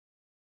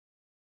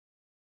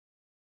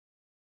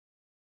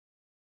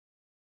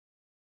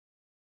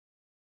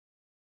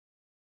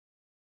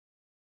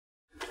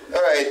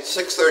right,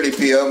 6:30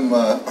 p.m.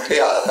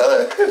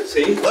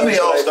 See? Let me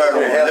all start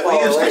over. We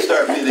usually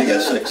start meeting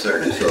at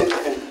 6:30,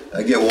 so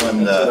I get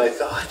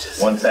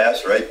one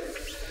pass, right?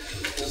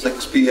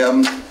 6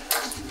 p.m.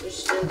 You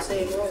should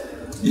say roll.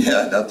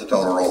 Yeah, not the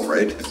total roll,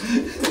 right?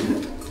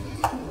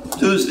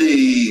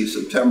 Tuesday,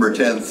 September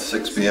 10th,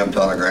 6 p.m.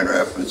 Town of Grand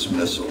Rapids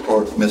Municipal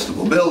Court,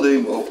 Municipal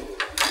Building.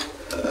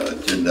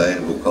 Agenda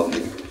item will come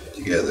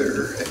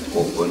together and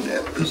open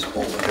at this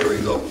moment. There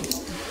we go.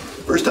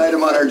 First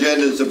item on our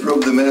agenda is to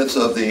approve the minutes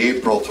of the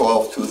April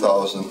 12th,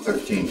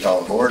 2013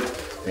 Town Board.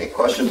 Any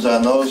questions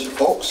on those,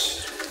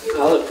 folks?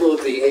 I'll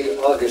approve the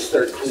August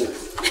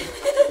 13th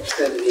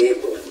instead of the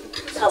April.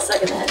 I'll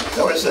second that. Is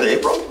that what I said,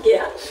 April?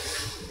 Yeah.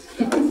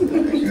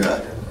 Very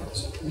good.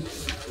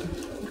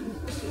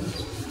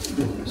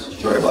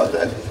 Sorry about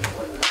that.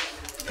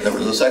 And there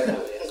was a second?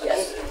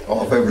 Yes.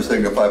 All in favor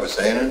signify by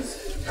saying it.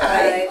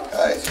 Aye.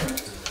 Aye.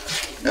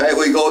 All right,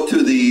 we go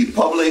to the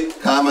public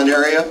comment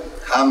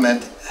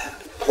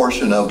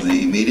portion of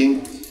the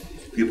meeting.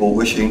 People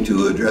wishing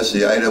to address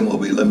the item will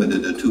be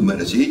limited to 2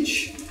 minutes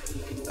each.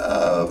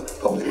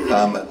 Public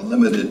comment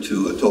limited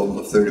to a total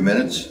of 30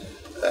 minutes.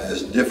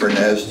 As different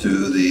as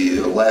to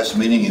the last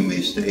meeting, you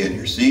may stay in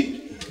your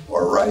seat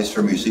or rise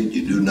from your seat.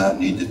 You do not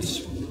need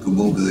to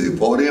move to the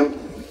podium.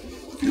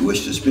 If you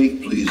wish to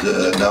speak, please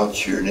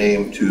announce your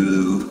name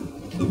to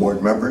the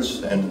board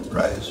members and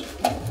rise.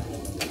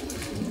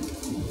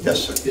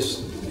 Yes, sir.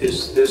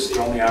 Is this the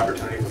only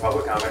opportunity for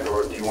public comment,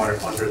 or do you want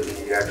it under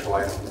the actual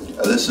item?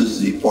 This is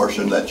the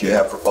portion that you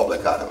have for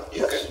public comment,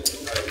 yes.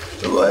 Okay.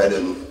 So go ahead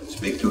and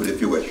speak to it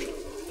if you wish.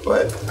 Go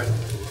ahead.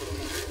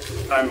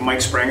 I'm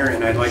Mike Springer,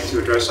 and I'd like to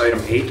address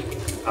item 8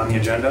 on the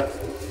agenda.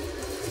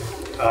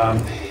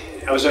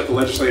 I was at the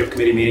legislative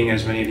committee meeting,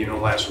 as many of you know,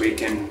 last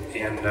week, and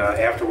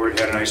afterward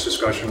had a nice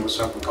discussion with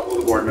a couple of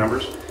the board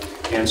members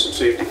and some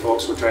safety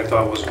folks, which I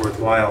thought was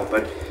worthwhile.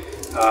 But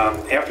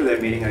after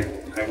that meeting, I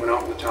went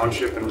out in the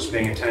township and was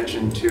paying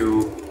attention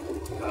to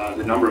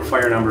the number of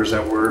fire numbers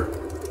that were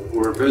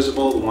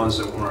visible, the ones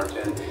that weren't.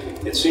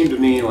 And it seemed to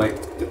me like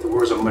that there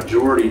was a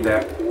majority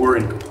that were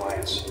in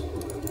compliance.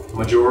 A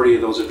majority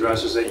of those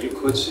addresses that you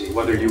could see,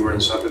 whether you were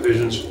in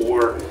subdivisions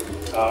or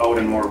out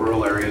in more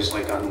rural areas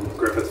like on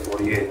Griffith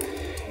 48.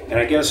 And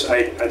I guess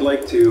I'd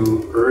like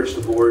to urge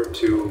the board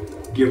to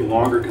give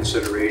longer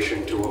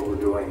consideration to what we're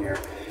doing here.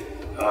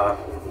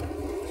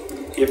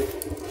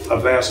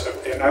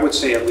 I would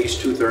say at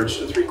least 2/3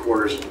 to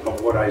 3/4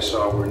 of what I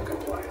saw were in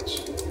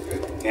compliance.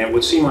 And it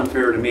would seem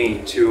unfair to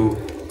me to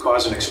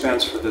cause an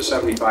expense for the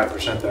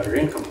 75% that are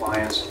in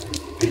compliance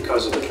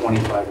because of the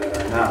 25 that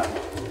are not.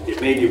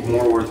 It may be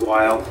more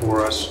worthwhile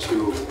for us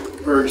to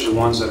urge the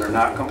ones that are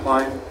not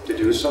compliant to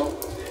do so.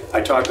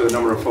 I talked to a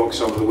number of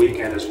folks over the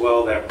weekend as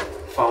well that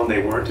found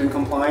they weren't in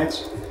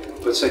compliance,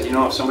 but said, you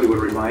know, if somebody would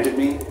have reminded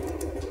me,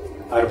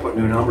 I'd have put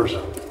new numbers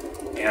up.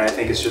 And I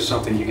think it's just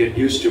something you get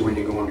used to when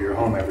you go into your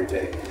home every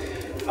day.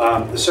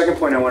 The second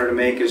point I wanted to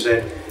make is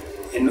that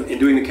in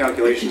doing the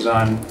calculations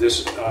on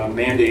this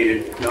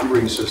mandated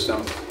numbering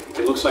system,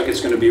 it looks like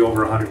it's going to be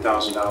over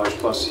 $100,000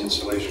 plus the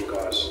installation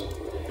costs.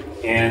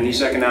 And in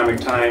these economic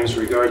times,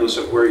 regardless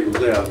of where you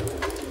live,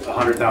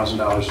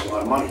 $100,000 is a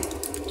lot of money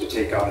to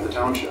take out of the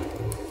township.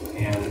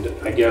 And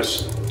I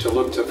guess to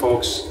look to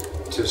folks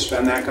to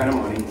spend that kind of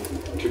money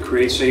to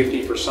create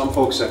safety for some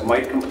folks that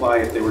might comply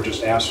if they were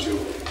just asked to,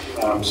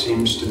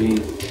 seems to me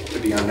to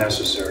be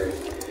unnecessary.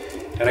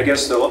 And I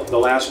guess the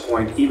last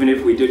point, even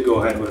if we did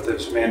go ahead with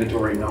this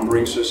mandatory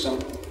numbering system,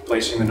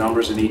 placing the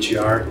numbers in each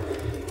yard,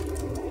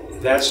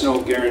 that's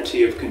no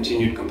guarantee of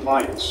continued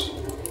compliance.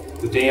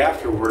 The day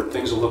afterward,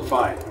 things will look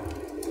fine.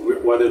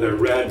 Whether they're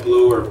red,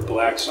 blue, or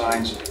black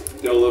signs,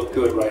 they'll look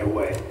good right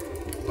away.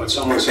 But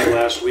someone said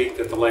last week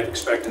that the life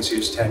expectancy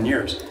is 10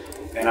 years.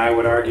 And I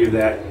would argue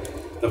that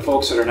the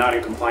folks that are not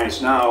in compliance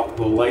now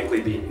will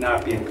likely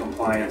not be in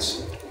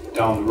compliance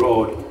down the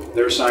road.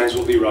 Their signs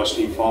will be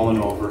rusty, fallen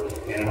over,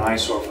 and an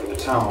eyesore for the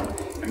town.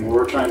 And when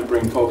we're trying to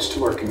bring folks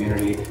to our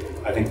community,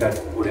 I think that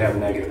would have a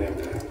negative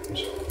impact.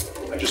 So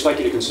I'd just like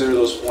you to consider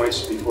those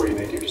points before you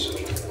make your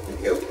decision.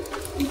 Thank you.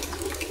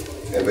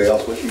 Anybody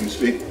else wishing to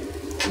speak?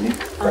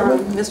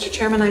 Mr.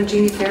 Chairman, I'm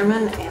Jeannie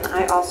Fairman, and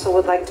I also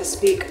would like to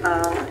speak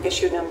on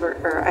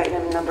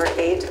item number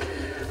 8.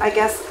 I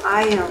guess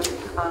I am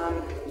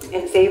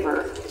in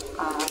favor,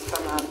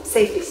 from a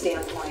safety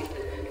standpoint,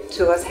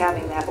 to us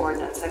having that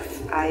ordinance.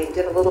 I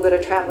did a little bit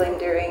of traveling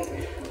during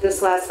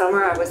this last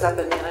summer. I was up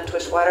in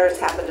Manitowish Waters,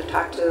 happened to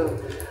talk to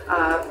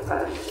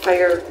a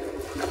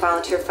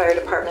volunteer fire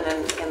department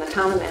in the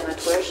town of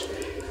Manitowish,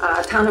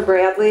 town of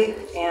Bradley,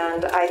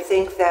 and I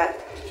think that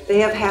they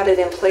have had it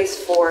in place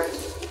for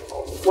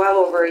well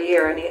over a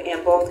year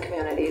in both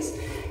communities.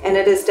 And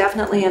it is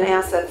definitely an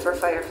asset for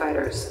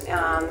firefighters.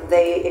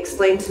 They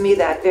explained to me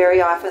that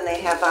very often they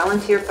have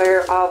volunteer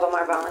fire, all of them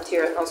are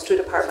volunteer in those two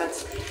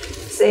departments,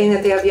 saying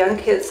that they have young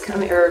kids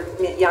coming, or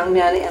young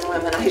men and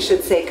women, I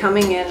should say,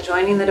 coming in,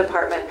 joining the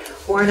department,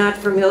 who are not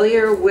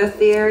familiar with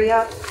the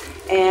area,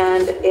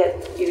 and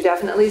you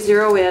definitely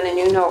zero in and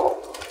you know.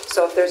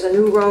 So if there's a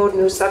new road,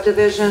 new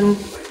subdivision,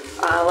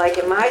 Like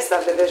in my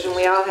subdivision,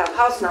 we all have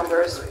house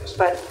numbers,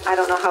 but I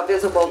don't know how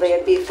visible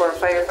they'd be for a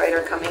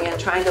firefighter coming in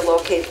trying to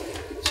locate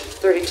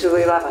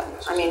 3211.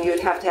 I mean,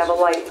 you'd have to have a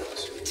light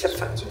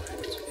to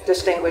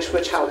distinguish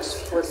which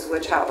house was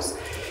which house.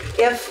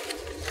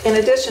 If, in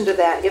addition to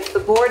that, if the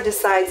board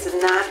decides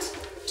not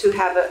to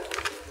have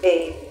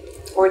a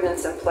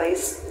ordinance in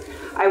place,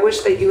 I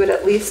wish that you would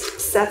at least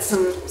set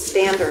some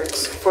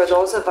standards for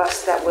those of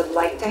us that would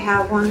like to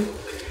have one.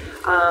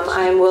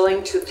 I am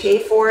willing to pay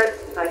for it.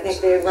 I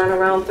think they run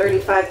around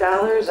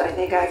 $35. I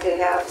think I could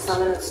have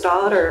someone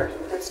install it or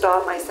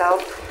install it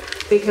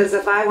myself. Because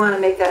if I want to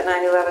make that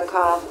 911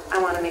 call,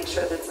 I want to make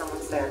sure that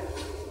someone's there.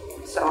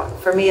 So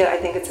for me, I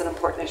think it's an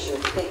important issue.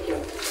 Thank you.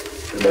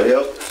 Anybody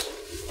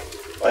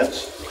else?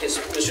 Lance? Yes,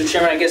 Mr.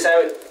 Chairman, I guess I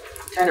would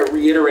kind of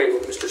reiterate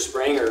what Mr.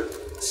 Spranger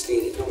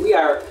stated. We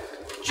are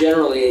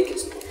generally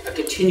a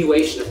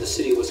continuation of the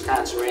city of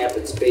Wisconsin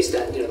Rapids based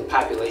on the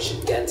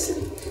population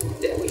density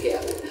that we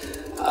have.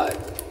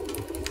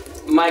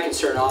 My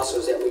concern also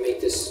is that we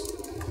make this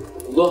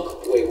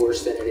look way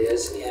worse than it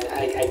is, and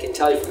I can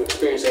tell you from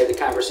experience, I had the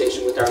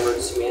conversation with our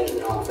emergency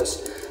management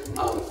office.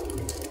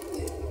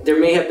 There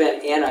may have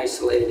been an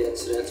isolated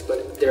incident,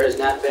 but there has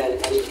not been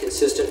any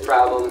consistent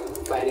problem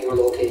finding or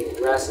locating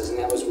addresses, and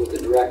that was with the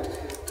direct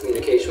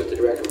communication with the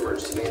Director of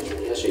Emergency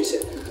Management yesterday. He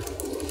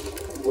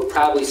said, we're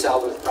probably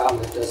solving a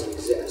problem that doesn't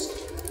exist.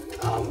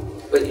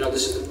 But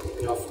this is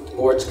the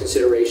board's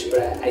consideration,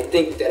 but I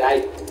think that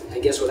I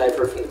guess what I've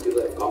heard from the people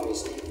that have called me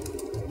is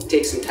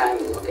take some time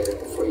and look at it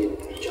before you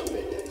jump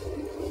in.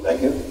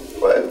 Thank you.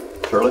 Go ahead.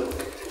 Shirley?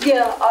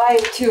 Yeah, I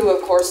too,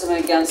 of course,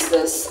 am against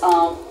this.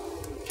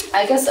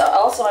 I guess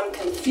also I'm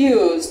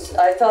confused.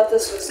 I thought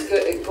this was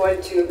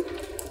going to,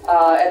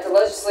 at the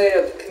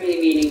legislative committee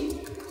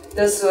meeting,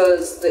 this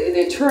was,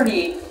 the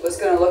attorney was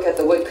going to look at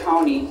the Wood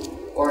County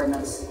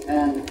ordinance,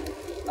 and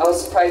I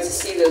was surprised to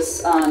see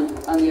this on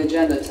the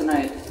agenda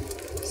tonight.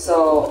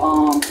 So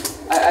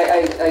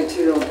I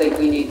too don't think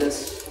we need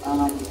this.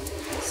 I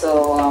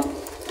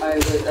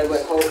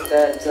would hope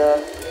that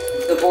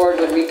the board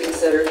would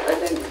reconsider. I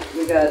think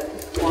we got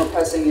more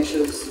pressing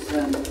issues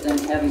than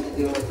having to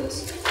deal with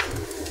this.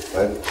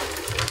 Right.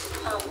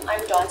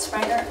 I'm Dawn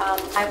Spranger.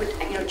 I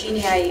would,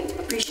 Jeannie, I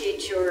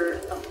appreciate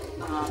your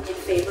in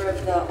favor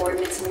of the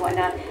ordinance and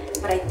whatnot,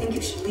 but I think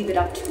you should leave it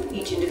up to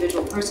each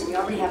individual person. You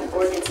already have an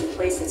ordinance in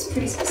place that's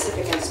pretty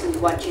specific as to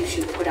what you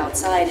should put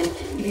outside, and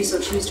if you so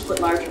choose to put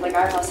larger, like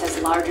our house has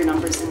larger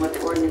numbers than what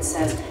the ordinance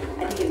says,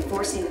 I think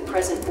enforcing the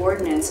present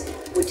ordinance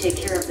would take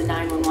care of the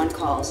 911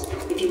 calls.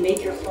 If you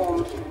make your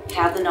home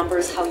have the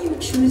numbers how you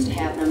would choose to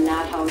have them,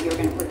 not how you're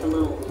going to put the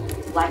little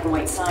black and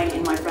white sign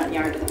in my front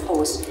yard to the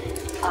post,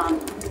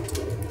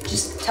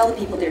 just tell the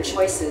people their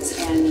choices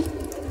and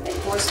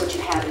enforce what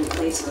you have in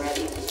place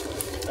already.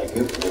 Thank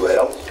you. Anybody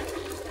else?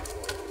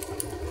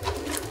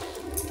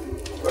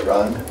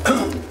 Ron?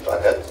 Go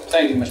ahead.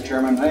 Thank you, Mr.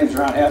 Chairman. My name is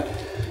Ron Hett.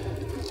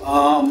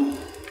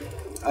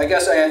 I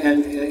guess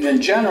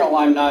in general,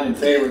 I'm not in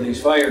favor of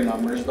these fire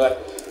numbers, but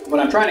when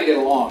I'm trying to get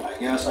along, I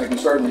guess I can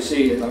certainly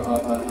see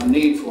a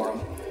need for them.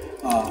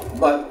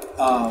 But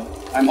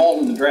I'm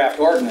holding the draft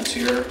ordinance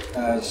here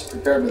as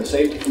prepared by the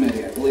Safety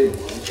Committee, I believe it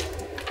was,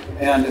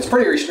 and it's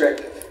pretty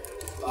restrictive.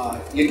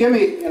 You give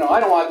me, I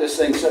don't want this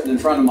thing sitting in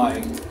front of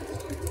my,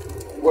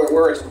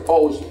 where it's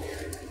proposed.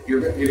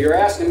 If you're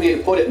asking me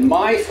to put it in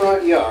my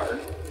front yard,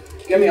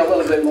 give me a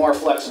little bit more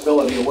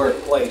flexibility of where to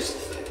place the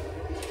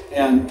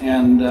thing.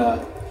 And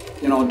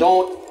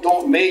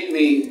don't make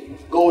me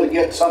go to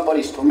get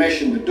somebody's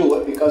permission to do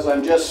it because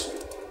I'm just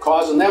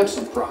causing them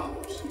some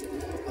problems.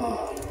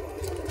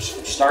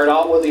 Start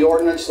out with the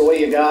ordinance the way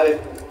you got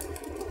it.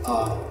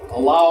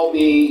 Allow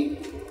me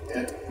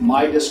at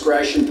my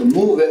discretion to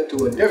move it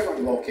to a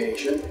different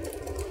location,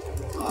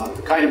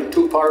 kind of a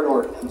two-part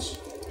ordinance.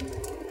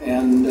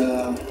 And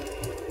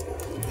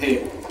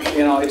hey,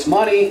 it's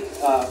money.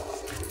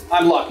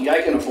 I'm lucky,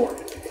 I can afford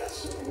it, I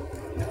guess.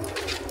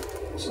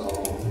 So,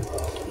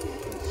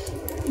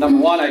 number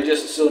one, I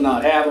just as soon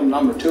not have them.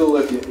 Number two,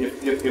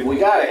 if we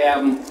gotta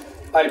have them,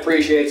 I'd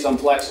appreciate some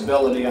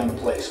flexibility on the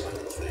placement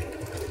of the thing.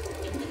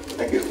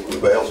 Thank you.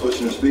 Anybody else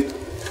wishing to speak?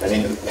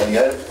 Any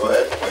items? Go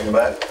ahead. Bring them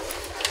back.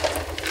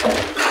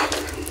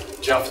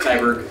 Jeff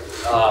Tyberg.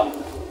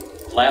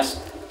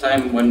 Last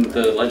time when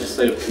the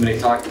legislative committee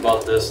talked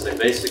about this, they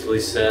basically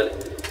said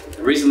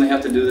the reason they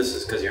have to do this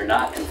is because you're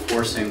not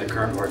enforcing the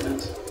current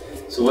ordinance.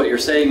 So what you're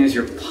saying is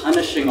you're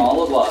punishing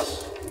all of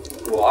us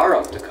who are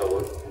up to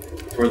code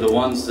for the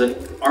ones that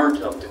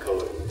aren't up to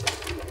code.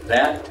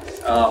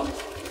 That's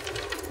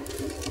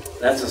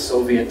a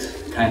Soviet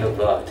kind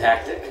of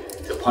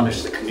tactic to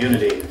punish the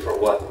community for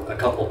what a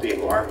couple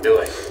people aren't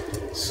doing.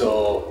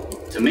 So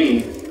to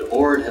me, the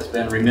board has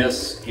been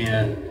remiss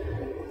in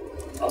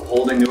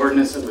upholding the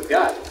ordinance that we've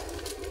got.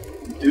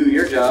 Do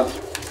your job,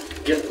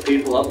 get the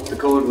people up to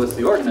code with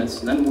the ordinance,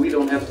 and then we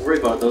don't have to worry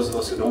about those of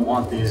us who don't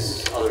want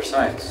these other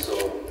signs. So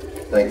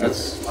thank you.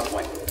 That's my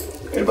point.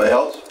 Anybody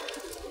else?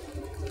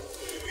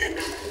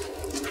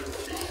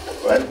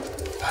 Go ahead.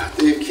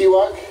 Dave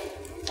Kiewak.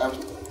 I'm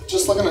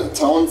just looking at the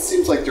town, it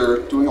seems like they're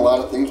doing a lot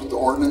of things with the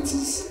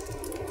ordinances,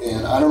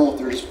 and I don't know if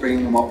they're just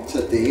bringing them up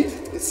to date.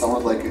 It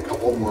sounded like a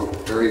couple of them were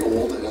very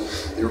old and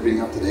they were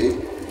being up to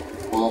date.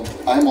 Well,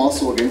 I'm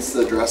also against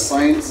the address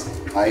signs.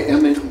 I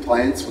am in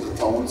compliance with the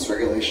town's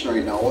regulation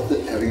right now with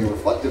it, having a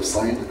reflective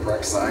sign the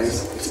correct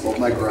size. It's above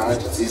my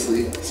garage, it's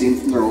easily seen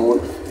from the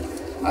road.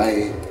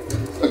 I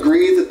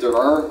agree that there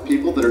are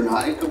people that are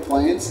not in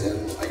compliance,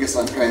 and I guess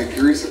I'm kind of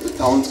curious if the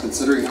town's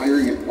considering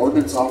hiring an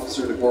ordinance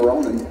officer to go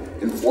around and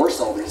enforce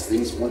all these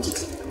things once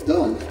it's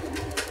done.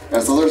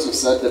 As others have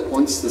said, that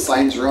once the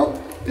signs are up,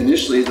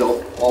 initially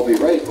they'll all be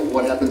right, but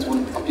what happens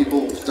when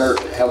people start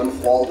having to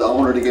fall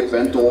down or to get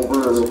bent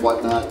over or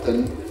whatnot,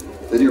 then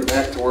you're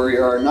back to where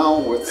you are now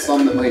with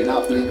some that might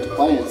not be in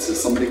compliance. Is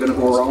somebody going to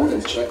go around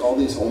and check all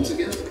these homes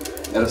again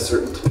at a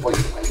certain point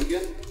in time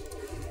again?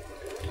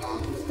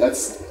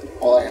 That's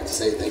all I have to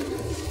say. Thank you.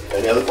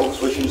 Any other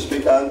folks wishing to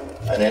speak on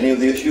any of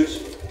the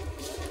issues?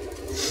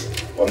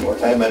 One more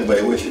time,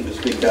 anybody wishing to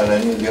speak on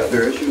any of the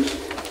other issues?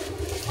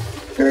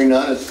 Hearing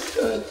none, it's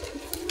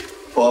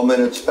 12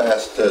 minutes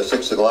past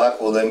 6 o'clock.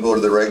 We'll then go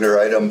to the regular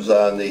items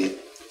on the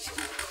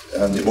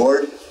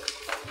board.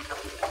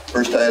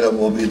 First item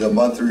will be the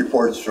monthly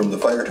reports from the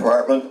fire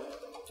department.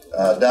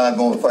 Don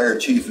Bone, fire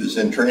chief, is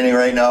in training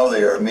right now.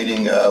 They are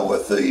meeting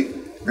with the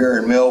beer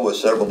and mill with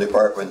several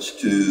departments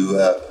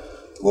to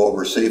go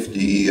over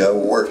safety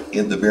work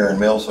in the beer and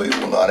mill, so you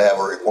will not have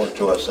a report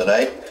to us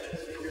tonight.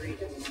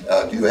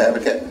 Do you have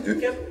it, Ken?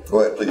 Yep. Go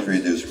ahead, please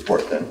read this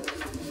report then.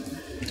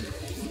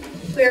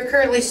 We are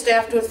currently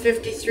staffed with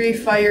 53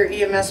 fire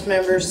EMS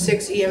members,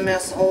 6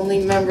 EMS only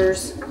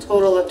members, a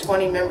total of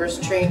 20 members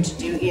trained to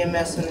do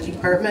EMS in the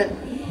department.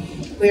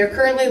 We are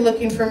currently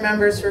looking for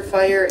members for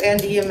fire and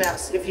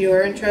EMS. If you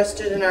are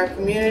interested in our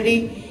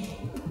community,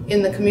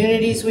 in the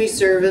communities we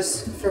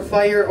service for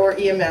fire or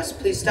EMS,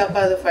 please stop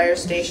by the fire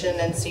station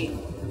and see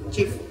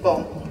Chief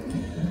Bone.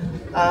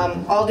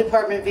 All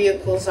department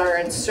vehicles are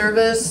in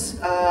service,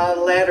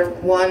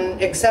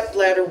 except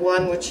ladder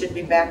 1, which should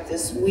be back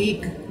this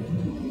week.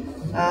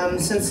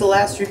 Since the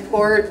last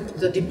report,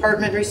 the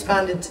department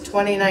responded to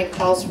 29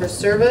 calls for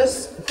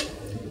service,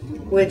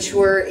 which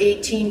were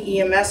 18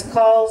 EMS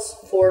calls,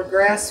 4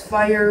 grass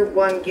fire,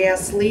 1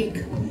 gas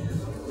leak,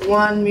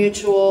 1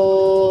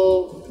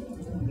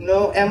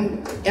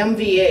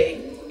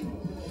 MVA.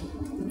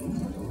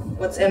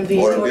 What's MVA?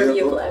 Motor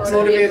vehicle accident.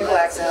 Motor vehicle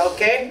accident,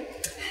 okay.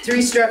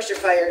 3 structure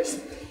fires.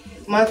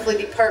 Monthly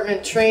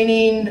department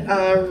training,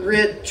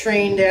 RIT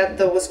trained at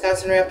the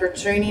Wisconsin Rapid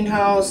Training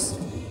House.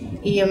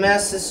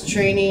 EMS is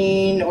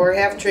training or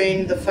have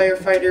trained the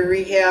firefighter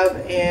rehab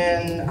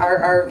and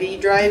RRV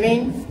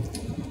driving.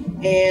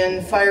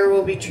 And fire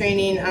will be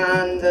training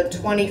on the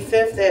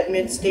 25th at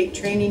Mid-State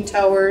Training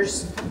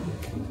Towers.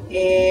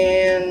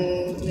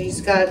 And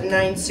he's got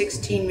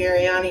 916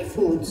 Mariani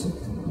Foods.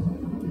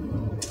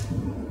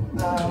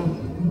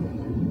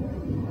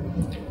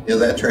 Yeah,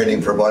 that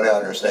training, from what I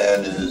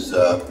understand, is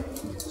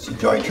it's a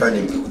joint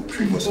training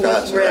between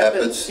Wisconsin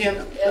Rapids.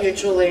 Yeah,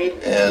 mutual aid.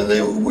 And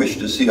they wish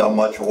to see how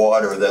much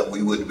water that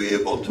we would be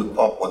able to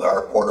pump with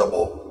our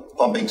portable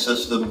pumping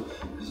system,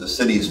 because the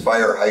city's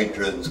fire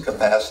hydrants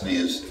capacity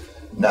is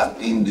not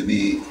deemed to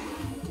be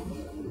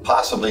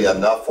possibly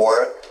enough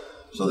for it.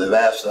 So they've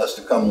asked us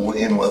to come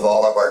in with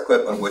all of our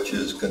equipment, which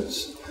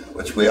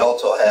we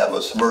also have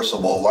a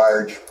submersible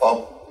large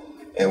pump,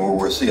 and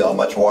we'll see how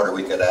much water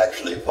we can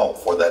actually pump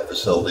for that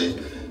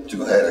facility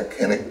to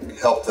kind of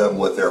help them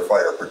with their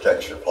fire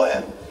protection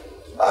plan.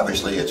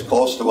 Obviously, it's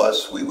close to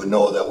us. We would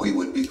know that we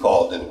would be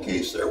called in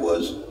case there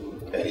was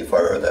any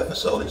fire at that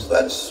facility. So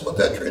that's what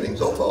that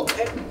training's all about.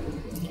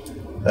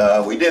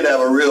 We did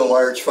have a real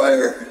large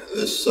fire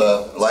this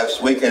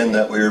last weekend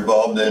that we were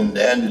involved in.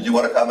 Dan, did you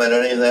want to comment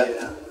on any of that?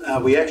 Yeah,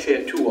 we actually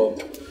had 2 of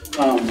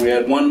them. We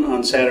had one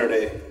on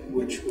Saturday,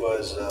 which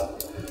was a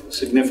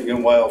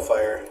significant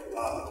wildfire.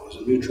 It was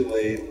a mutual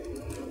aid.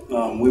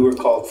 We were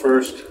called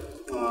first.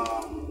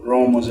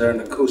 Rome was there,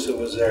 Nakusa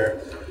was there,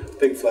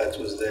 Big Flats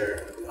was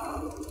there.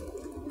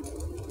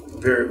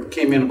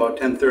 Came in about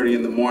 10:30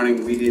 in the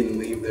morning. We didn't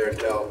leave there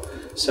till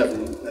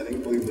 7, I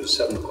believe it was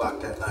 7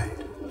 o'clock that night.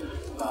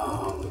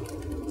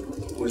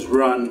 Was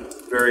run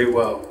very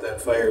well.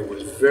 That fire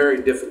was very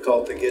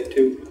difficult to get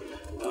to.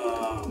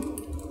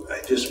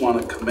 I just want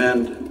to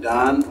commend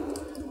Don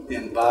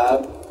and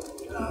Bob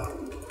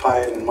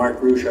Pyatt and Mark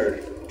Rush, our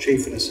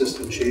chief and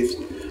assistant chiefs,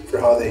 for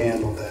how they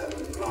handled that.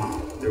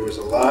 There was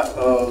a lot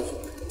of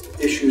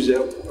issues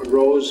that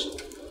arose,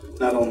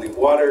 not only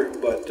water,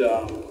 but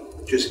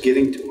just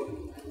getting to it.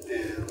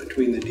 And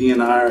between the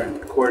DNR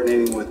and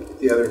coordinating with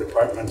the other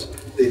departments,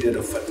 they did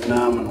a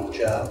phenomenal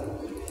job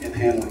in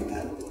handling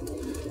that.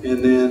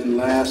 And then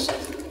last, I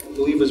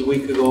believe it was a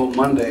week ago,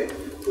 Monday,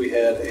 we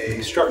had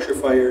a structure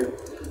fire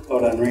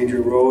out on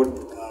Ranger Road.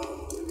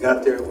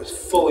 Got there, it was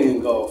fully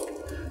engulfed.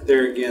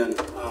 There again,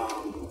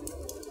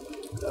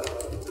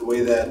 the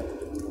way that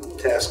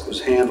task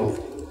was handled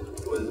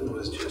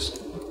was just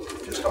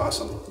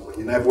awesome. I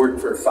mean, I've worked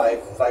for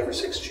five or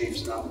six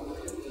chiefs now.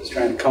 I was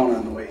trying to count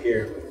on the way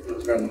here, but I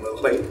was running a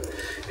little late.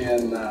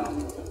 And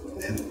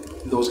And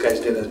those guys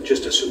did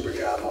just a super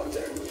job out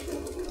there.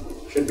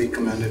 Should be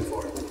commended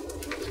for it.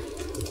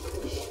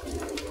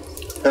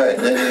 All right,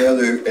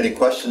 any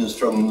questions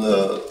from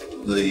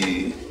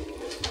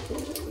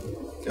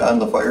on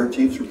the fire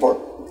chief's report?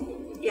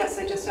 Yes,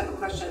 I just have a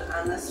question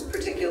on this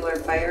particular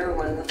fire.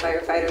 When the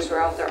firefighters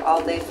were out there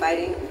all day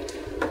fighting,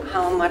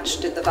 how much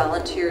did the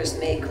volunteers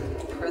make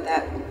for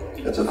that?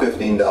 It's a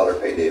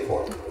 $15 payday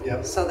for them.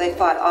 Yep. So they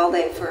fought all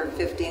day for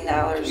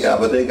 $15? Yeah,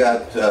 but they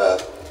got...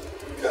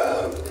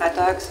 hot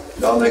dogs?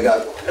 No, they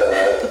got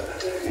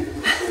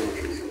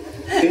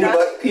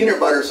peanut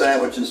butter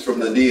sandwiches from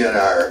the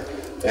DNR,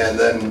 and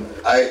then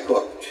I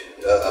cooked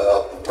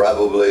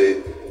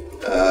probably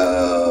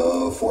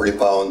 40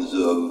 pounds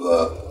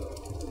of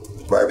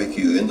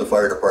barbecue in the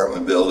fire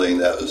department building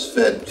that was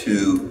fed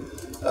to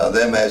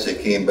them as they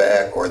came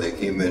back or they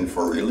came in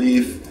for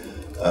relief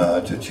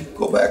to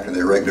go back to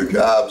their regular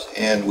jobs.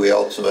 And we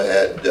also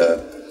had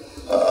the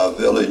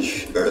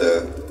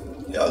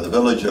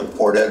village of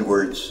Port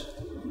Edwards,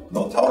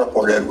 town of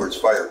Port Edwards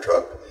fire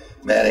truck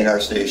manning our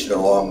station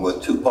along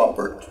with 2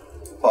 pumper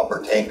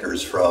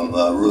tankers from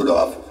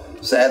Rudolph.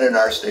 Sat in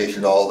our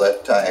station all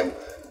that time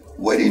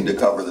waiting to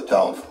cover the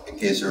town in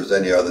case there was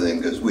any other thing,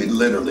 because we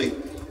literally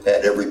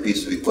had every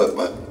piece of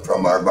equipment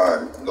from our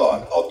barn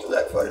gone out to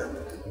that fire.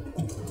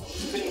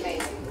 Pretty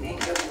amazing,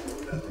 thank you.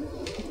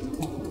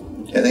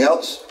 Anything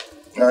else?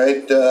 All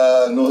right,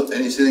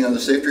 anything on the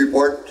safety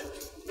report?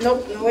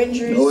 Nope, no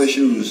injuries. No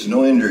issues,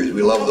 no injuries,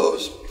 we love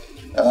those.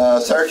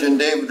 Sergeant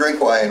Dave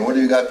Drinkwine, what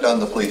do you got on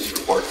the police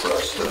report for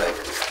us tonight?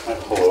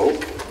 Hello,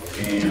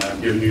 and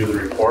I'm giving you the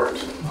report.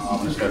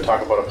 I'm just going to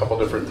talk about a couple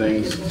different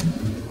things.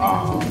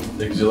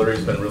 The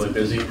auxiliary's been really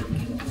busy,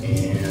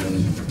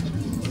 and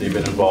they've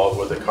been involved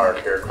with the car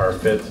care, car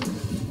fit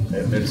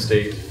at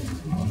Midstate.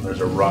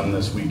 There's a run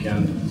this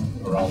weekend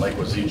around Lake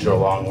Wazicha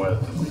along with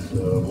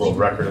the world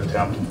record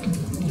attempt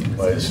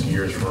by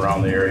skiers from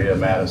around the area,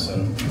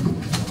 Madison.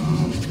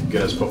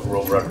 Guinness Book of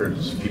World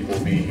Records people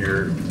will be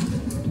here.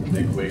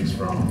 Big wigs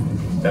from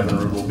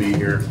Evinrude will be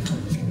here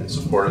in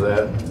support of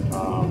that.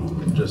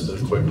 Just a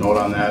quick note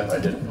on that, I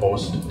did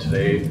post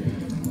today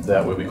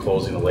that we'll be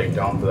closing the lake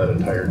down for that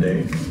entire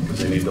day because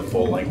they need the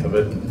full length of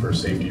it for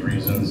safety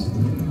reasons.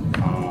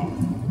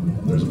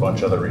 There's a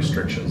bunch of other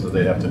restrictions that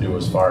they have to do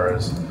as far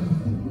as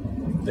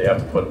they have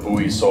to put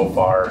buoys so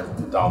far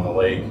down the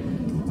lake.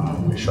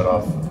 We shut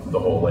off the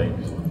whole lake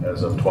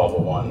as of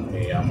 12:01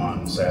 a.m.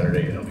 on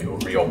Saturday, and it'll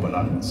be reopened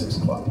on 6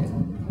 o'clock.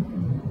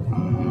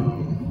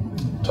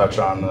 Touch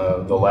on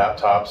the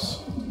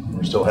laptops.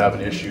 We're still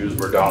having issues.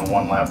 We're down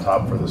 1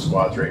 laptop for the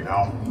squads right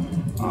now.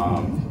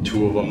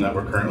 2 of them that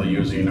we're currently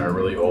using are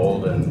really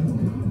old,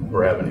 and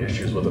we're having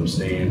issues with them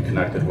staying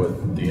connected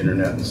with the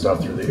internet and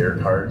stuff through the air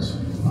cards.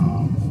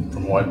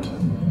 From what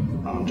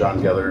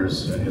John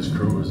Gethers and his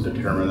crew has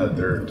determined, that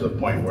they're to the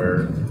point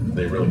where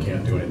they really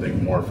can't do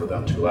anything more for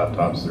them 2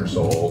 laptops. They're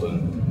so old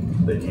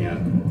and they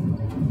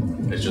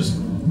can't. It's just,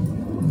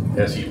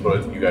 as he put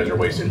it, you guys are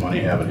wasting money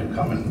having him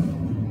come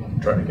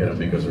and try to get them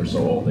because they're so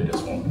old. They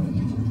just won't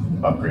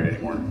upgrade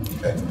anymore.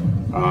 Okay.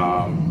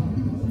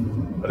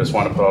 I just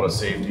want to put out a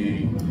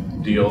safety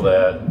deal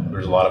that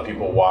there's a lot of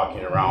people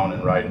walking around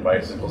and riding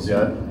bicycles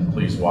yet.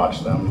 Please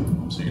watch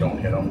them so you don't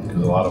hit them,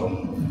 because a lot of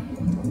them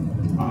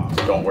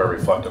don't wear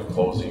reflective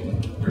clothing.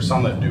 There's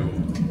some that do,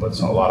 but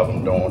a lot of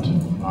them don't.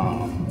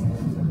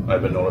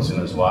 I've been noticing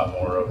there's a lot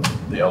more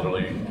of the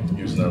elderly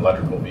using their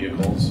electrical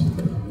vehicles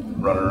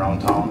running around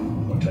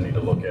town, which I need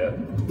to look at.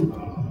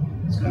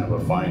 It's kind of a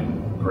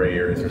fine gray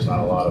area. There's not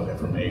a lot of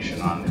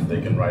information on if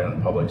they can ride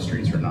on public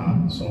streets or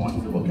not, so I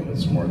want to look into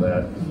some more of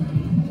that.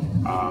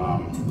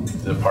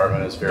 The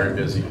department is very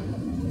busy.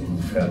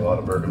 We've had a lot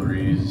of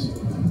burglaries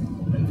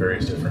in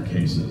various different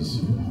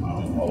cases,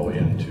 all the way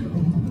into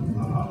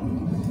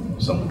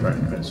someone trying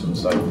to commit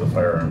suicide with a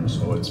firearm,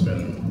 so it's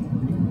been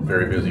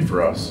very busy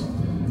for us.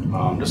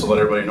 Just to let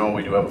everybody know,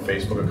 we do have a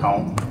Facebook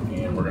account,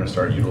 and we're going to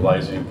start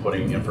utilizing and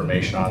putting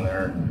information on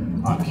there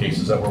on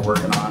cases that we're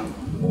working on,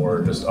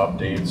 or just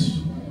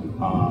updates.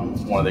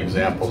 One of the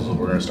examples is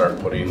we're going to start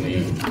putting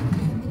the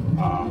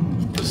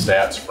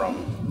stats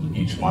from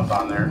each month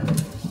on there.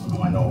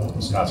 I know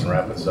Wisconsin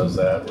Rapids does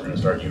that. We're going to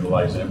start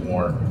utilizing it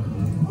more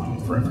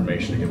for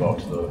information to give out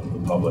to the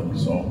public.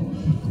 So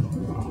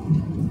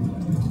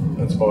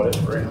that's about it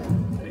for you.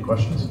 Any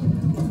questions?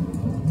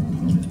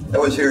 I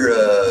was here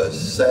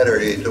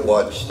Saturday to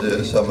watch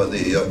some of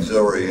the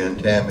auxiliary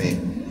and Tammy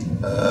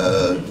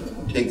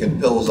taking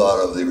pills out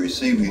of the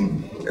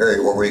receiving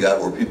area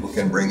where people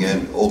can bring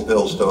in old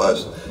pills to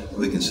us.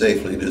 We can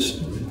safely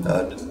just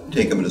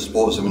take them and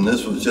dispose of them. And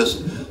this was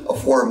just a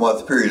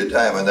 4-month period of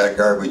time in that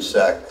garbage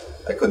sack.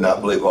 I could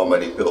not believe how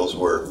many pills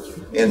were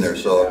in there.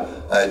 So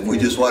we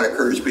just want to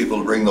encourage people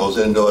to bring those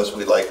into us.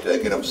 We'd like to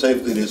get them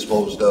safely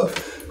disposed of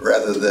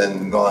rather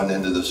than gone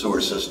into the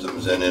sewer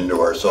systems and into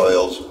our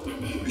soils.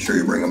 Be sure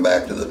you bring them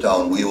back to the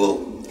town. We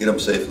will get them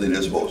safely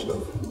disposed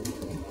of.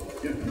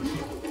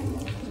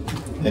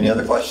 Any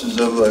other questions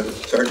of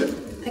Sergeant?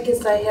 I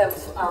guess I have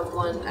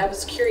one. I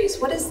was curious,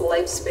 what is the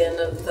lifespan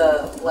of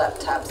the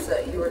laptops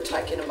that you were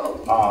talking about?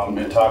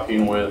 In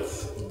talking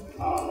with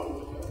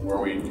where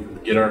we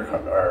get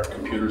our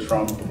computers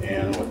from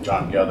and with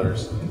John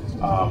Gathers,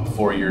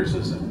 4 years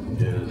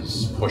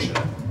is pushing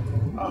it.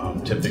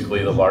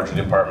 Typically, the larger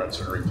departments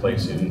are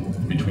replacing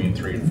between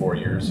 3 and 4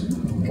 years,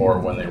 or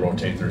when they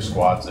rotate their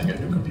squads, they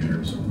get new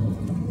computers.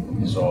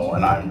 So,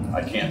 and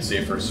I can't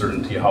say for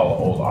certainty how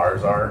old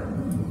ours are.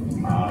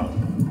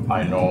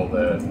 I know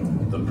that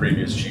the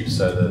previous chief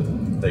said that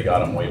they got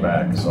them way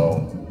back,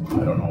 so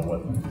I don't know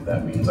what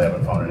that means. I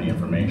haven't found any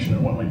information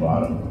on when we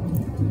bought them.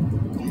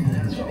 I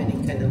don't have any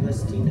kind of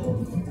listing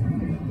of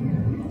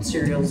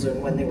serials or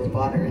when they were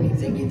bought or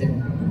anything either.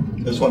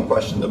 There's one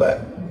question in the back.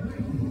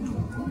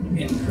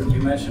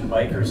 You mentioned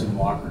bikers and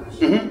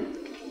walkers. In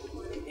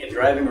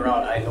driving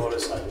around, I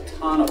notice a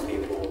ton of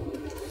people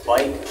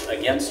bike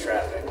against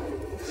traffic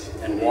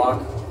and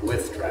walk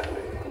with traffic.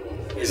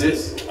 Is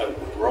this a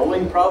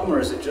growing problem, or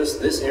is it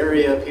just this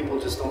area people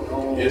just don't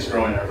know? It's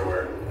growing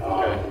everywhere.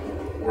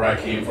 Where I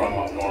came from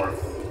up north,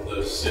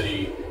 the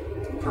city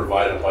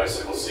provided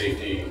bicycle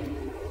safety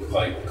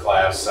like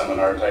class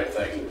seminar type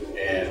thing,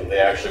 and they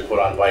actually put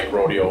on bike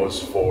rodeos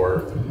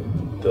for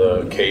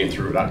the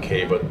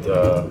but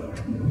the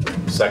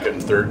second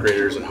and third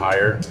graders and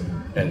higher,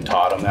 and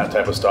taught them that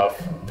type of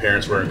stuff.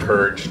 Parents were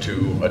encouraged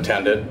to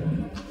attend it.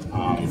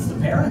 It's the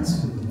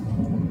parents.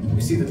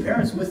 You see the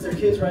parents with their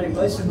kids riding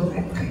bicycles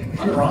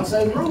on the wrong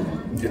side of the road.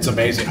 It's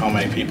amazing how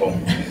many people,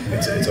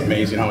 it's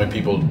amazing how many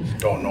people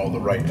don't know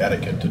the right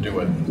etiquette to do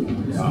it.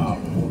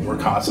 We're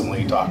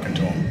constantly talking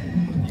to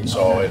them.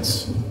 So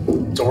it's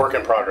a work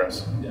in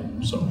progress. Yeah.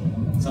 So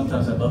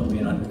sometimes I'd love to be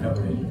an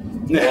undercover agent.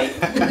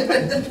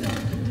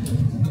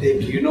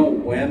 Dave, do you know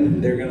when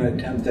they're going to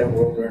attempt that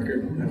world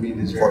record? I mean,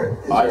 is there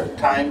a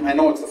time? I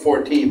know it's the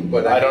 14th,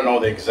 but I don't know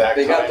the exact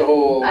time. They got the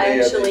whole I day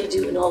actually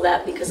do know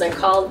that because I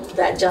called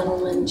that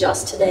gentleman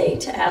just today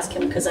to ask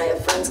him because I have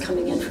friends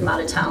coming in from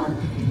out of town.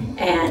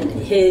 And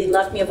he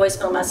left me a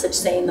voicemail message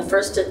saying the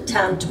first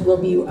attempt will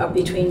be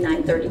between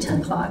 9:30,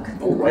 10 o'clock.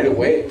 Oh, right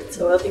away?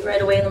 So it'll be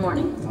right away in the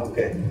morning.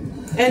 Okay.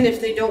 And if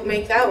they don't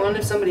make that one,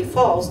 if somebody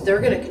falls,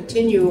 they're gonna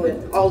continue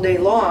it all day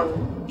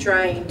long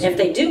trying to. If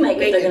they do make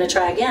it, they're gonna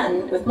try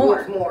again with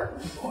more.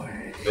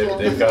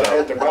 They've got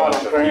a bunch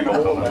of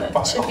people coming.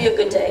 It should be a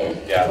good day,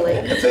 I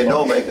believe. If they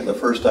don't make it the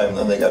first time,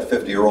 then they got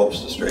 50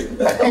 ropes to straighten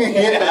back up.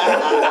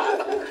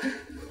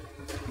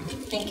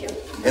 Thank you.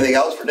 Anything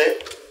else for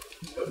Dave?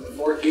 The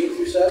 14th,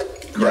 you said?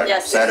 Correct.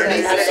 Yes,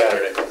 Saturday.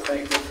 Saturday.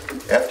 Thank you.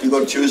 After you go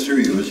to choose to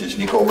reviews, you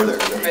sneak over there.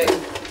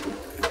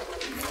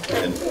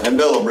 And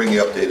Bill will bring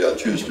you update on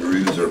choose to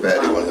reviews or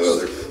Patty, one or the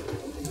other.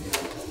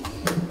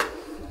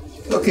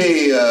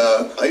 Okay,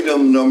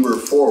 item number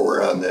 4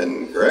 we're on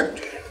then,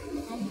 correct?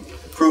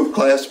 Approved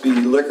Class B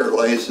liquor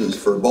license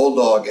for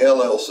Bulldog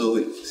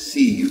LLC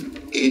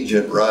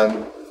agent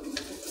Ron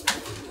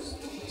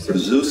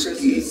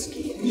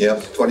Krasuski.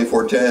 Yep,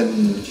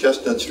 2410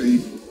 Chestnut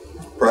Street.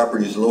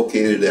 Property is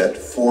located at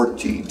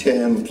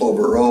 4010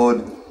 Plover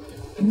Road.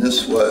 And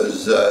this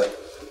was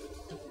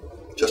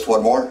just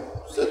one more?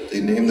 Is that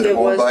the name that it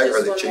went by, or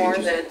are they It was just one more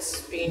changing?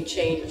 that's being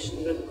changed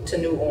to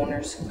new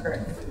owners,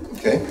 correct?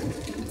 Okay.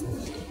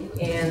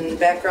 And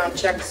background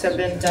checks have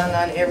been done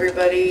on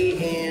everybody,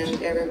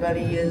 and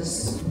everybody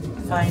is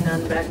fine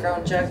on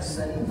background checks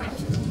and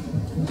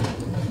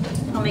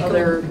I'll make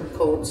other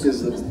codes.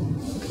 Is the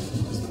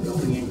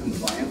building in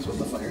compliance with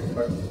the fire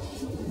department?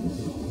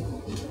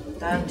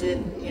 Don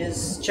did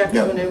his check,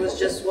 Yeah. and it was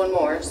just one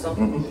more, so,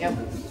 yep.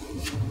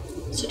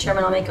 Mr.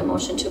 Chairman, I'll make a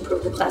motion to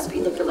approve the Class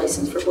B liquor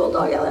license for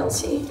Bulldog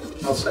LLC.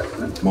 I'll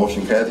second it.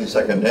 Motion Kathy,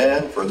 second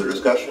Dan. Further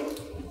discussion?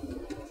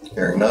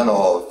 Hearing none,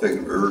 all in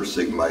favor,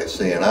 signify by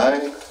saying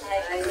aye.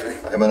 Aye.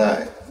 I'm an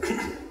aye.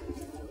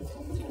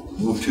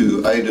 Move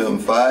to item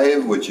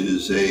 5, which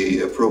is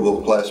a approval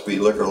of Class B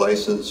liquor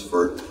license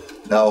for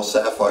Now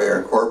Sapphire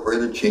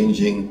Incorporated,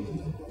 changing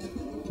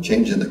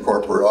the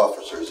corporate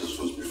officers. This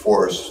was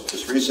before us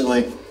just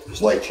recently.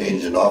 It's like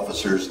changing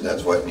officers, and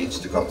that's why it needs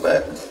to come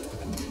back.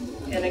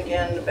 And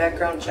again, the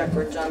background check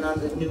were done on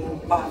the new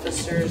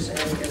officers, and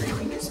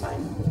everything is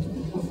fine.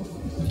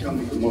 I'll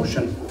make a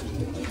motion.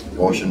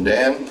 Motion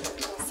Dan,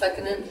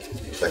 Second it.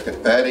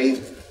 second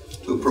Patty.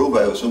 To approve,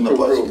 I assume that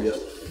was? Approve, yes.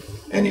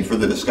 Any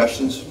further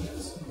discussions?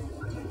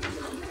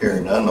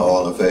 Hearing none,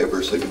 all in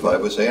favor signify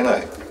by saying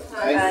aye.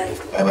 Aye.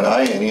 I'm an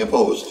aye. Any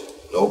opposed?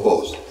 No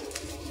opposed.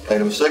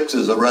 Item 6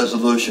 is a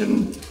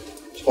resolution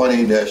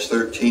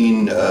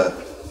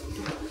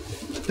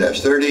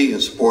 20-13-30 in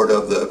support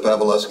of the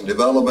Pavlovsky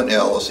Development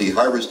LLC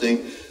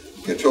harvesting,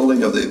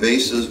 controlling of the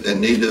invasive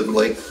and native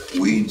lake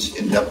weeds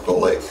in Nepco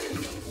Lake.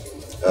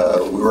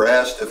 We were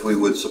asked if we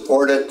would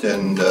support it,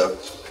 and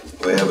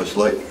we have a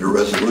slight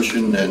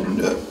resolution.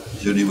 And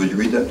Judy, would you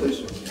read that,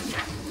 please?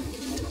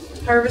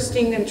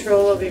 Harvesting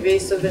control of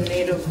invasive and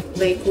native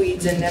lake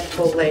weeds in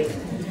Nepco Lake.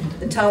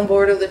 The Town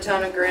Board of the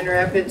Town of Grand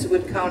Rapids,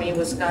 Wood County,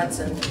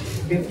 Wisconsin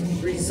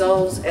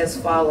resolves as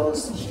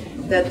follows.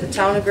 That the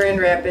Town of Grand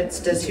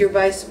Rapids does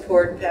hereby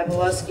support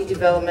Pavlovsky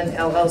Development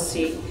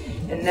LLC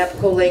and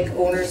Nepco Lake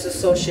Owners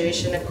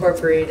Association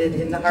Incorporated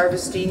in the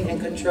harvesting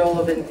and control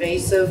of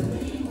invasive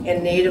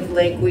and native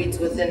lake weeds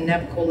within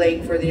Nepco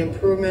Lake for the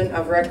improvement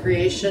of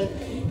recreation,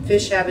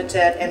 fish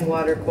habitat, and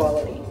water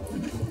quality.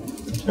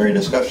 Is there any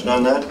discussion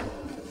on that?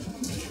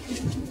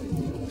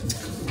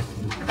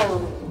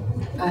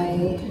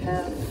 I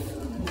have,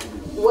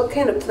 what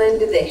kind of plan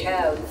do they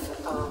have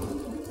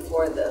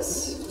for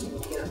this?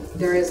 You know,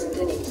 there isn't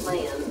any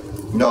plan.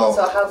 No.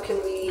 So how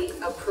can we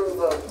approve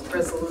a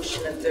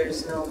resolution if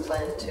there's no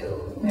plan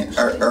to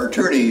actually? Our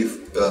attorney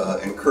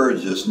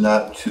encouraged us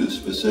not to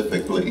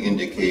specifically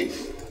indicate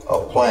a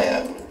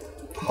plan,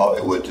 how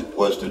it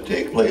was to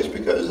take place,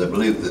 because I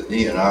believe the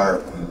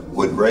DNR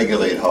would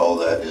regulate how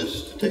that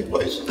is to take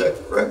place. Is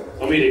that correct?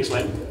 Want me to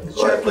explain?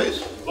 Go ahead,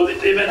 please. Well,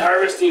 they've been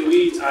harvesting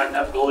weeds on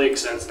Nepco Lake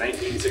since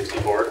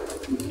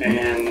 1964,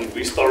 and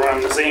we still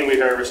run the same weed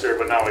harvester,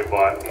 but now we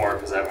bought more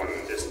because that one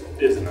just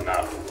isn't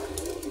enough.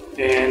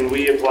 And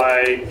we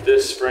applied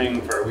this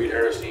spring for a weed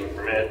harvesting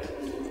permit,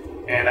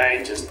 and I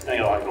had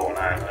a lot going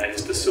on. I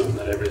just assumed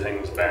that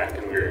everything was back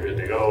and we were good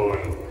to go.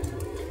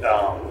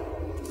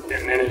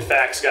 And then in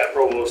fact, Scott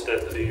Provost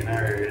at the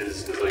DNR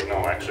is like, no,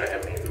 actually I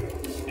haven't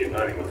even done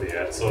nothing with it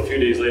yet. So a few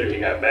days later, he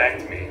got back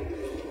to me,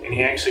 and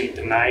he actually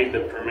denied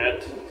the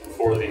permit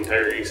for the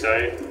entire east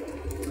side.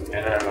 And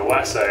then on the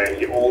west side,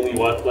 he only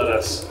let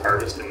us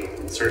harvest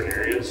in certain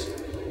areas.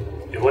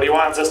 And what he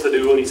wants us to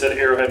do, and he said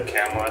Arrowhead,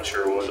 Camelot,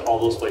 Sherwood, all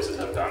those places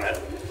have done it.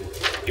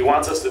 He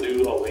wants us to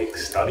do a lake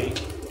study,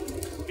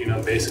 you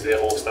know, basically a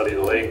whole study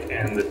of the lake.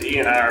 And the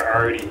DNR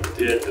already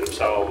did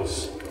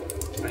themselves,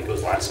 I think it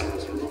was last summer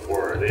or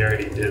before, they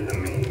already did the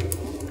main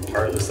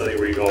part of the study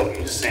where you go out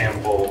and you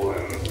sample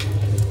and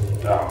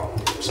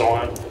so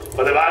on.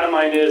 But the bottom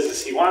line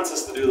is he wants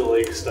us to do the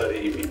lake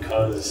study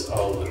because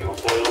of the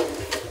milfoil.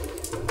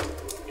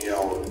 You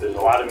know, there's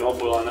a lot of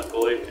milfoil on the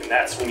lake, and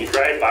that's when you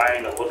drive by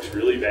and it looks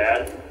really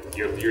bad,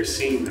 you're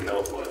seeing the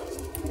milfoil.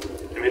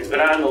 I mean, it's been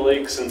on the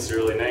lake since the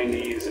early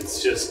 90s.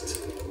 It's just,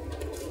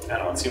 I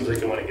don't know, it seems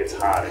like when it gets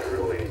hot, you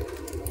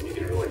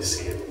can really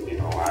see it, you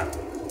know, a lot.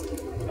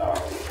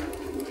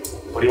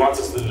 But he wants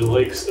us to do the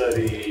lake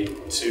study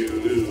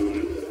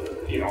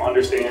to, you know,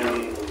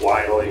 understand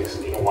why the lakes,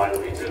 you know, why the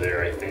weeds are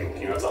there, I think.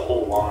 You know, it's a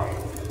whole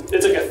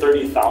it's like a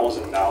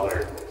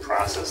 $30,000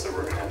 process that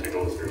we're gonna have to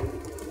go through.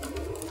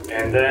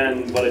 And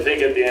then, but I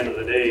think at the end of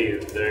the day,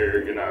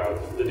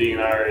 the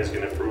DNR is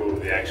gonna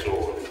approve the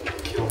actual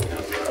killing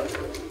of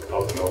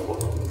the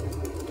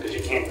milfoil. Because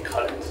you can't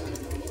cut it.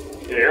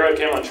 In Arrowhead,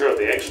 Camelot, Sherwood,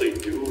 they actually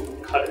do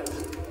cut it,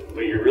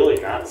 but you're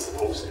really not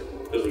supposed to.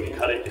 Because when you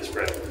cut it, you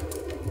spread it.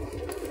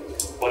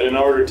 But in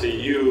order to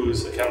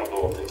use a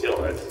chemical to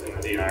kill it,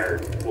 and the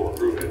DNR will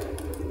approve it,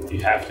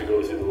 you have to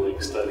go through the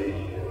lake study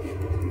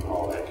and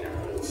all that kind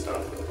of good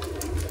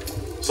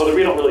stuff. So that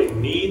we don't really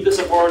need the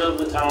support of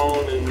the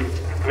town, and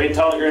I mean,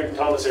 town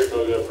of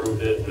Saratoga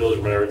approved it, Village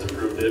of Menards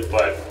approved it,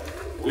 but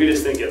we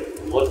just think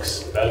it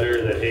looks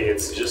better that, hey,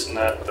 it's just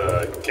not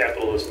the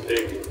capitalist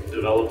pig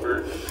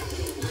developer,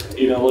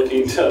 you know,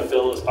 looking to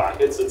fill his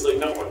pockets. It's like,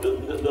 no,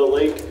 the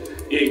lake.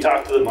 You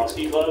talk to the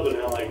Muskie Club, and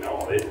they're like,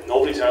 no,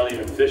 nobody's hardly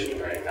even fishing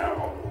right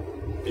now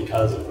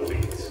because of the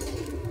weeds.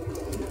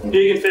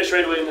 You can fish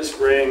right away in the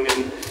spring,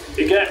 and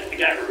it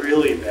got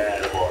really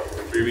bad about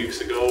 3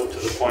 weeks ago to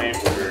the point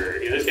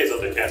where, you know, this guy's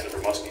out there casting for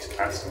muskies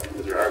constantly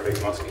because there are big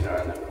muskies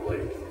on that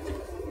lake.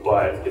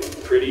 But it's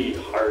pretty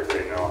hard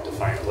right now to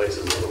find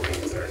places where the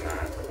weeds are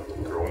not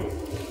growing.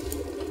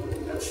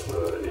 That's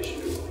the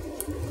issue.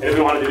 And if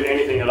we want to do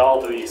anything at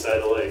all to the east side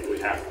of the lake, we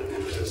have to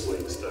do this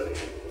lake study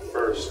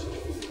first.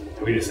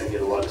 We just think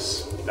it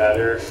looks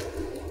better.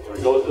 When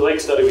we go with the lake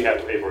study, we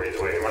have to pay for it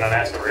either way. We're not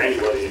asking for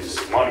anybody's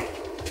money,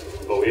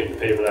 but we have to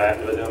pay for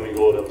that. But then we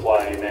go to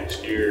apply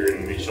next year,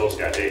 and we show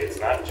Scott, hey, it's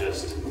not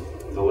just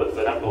the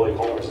Nepco Lake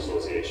Owners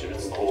Association;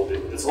 it's the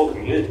whole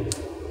community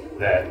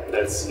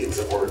that's in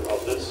support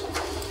of this.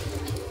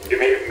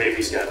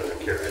 Maybe Scott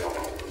doesn't care. I don't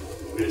know.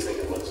 We just think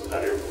it looks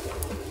better.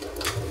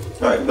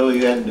 All right, Bill,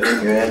 you had your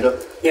hand up.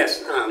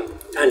 Yes.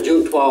 On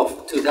June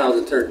 12,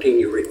 2013,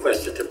 you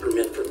requested the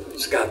permit from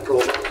Scott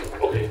Provost.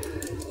 Okay.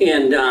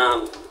 And,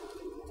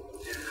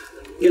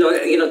 you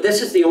know,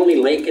 this is the only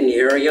lake in the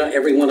area.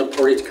 Every one of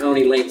Portage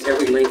County lakes,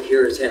 every lake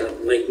here has had a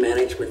lake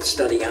management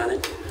study on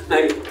it.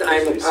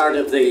 I'm a part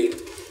of the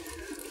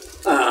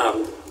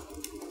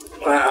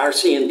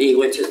RCND,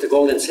 which is the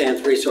Golden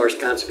Sands Resource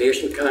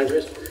Conservation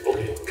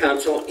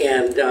Council,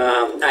 and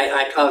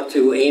I talked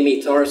to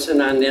Amy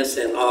Thorson on this,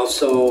 and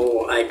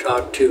also I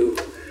talked to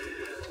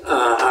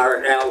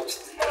our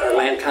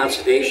land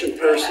conservation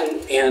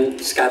person and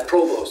Scott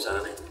Provost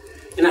on it.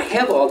 And I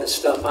have all this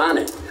stuff on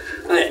it.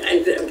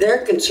 And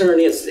their concern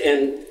is,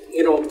 and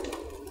you know,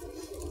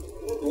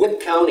 Wood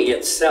County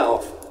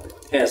itself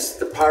has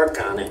the park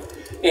on it,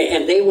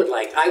 and I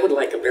would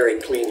like a very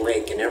clean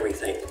lake and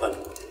everything,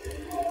 but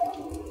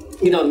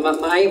you know,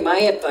 my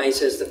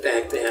advice is the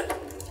fact that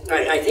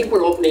I think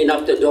we're opening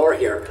up the door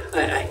here.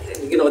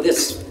 You know,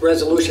 this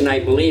resolution, I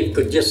believe,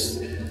 could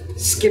just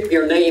skip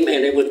your name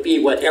and it would be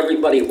what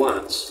everybody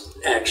wants.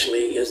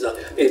 actually, is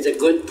a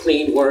good,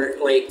 clean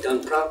lake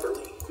done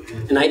properly.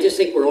 And I just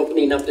think we're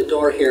opening up the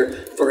door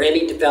here for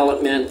any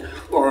development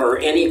or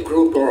any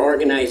group or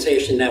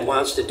organization that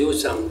wants to do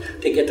something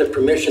to get the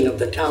permission of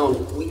the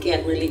town. We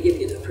can't really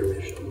give you the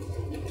permission.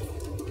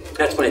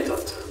 That's my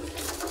thoughts.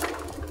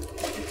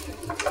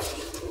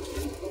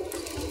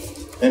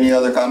 Any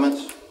other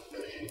comments?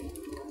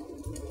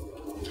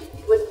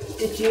 What,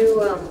 did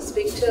you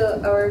speak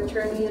to our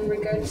attorney in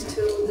regards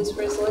to this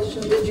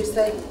resolution, did you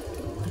say?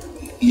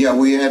 Yeah,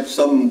 we had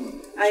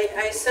some.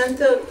 I sent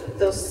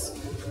this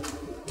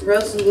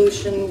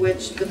resolution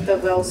which the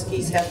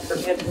Pavelskis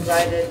had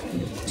provided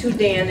to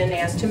Dan and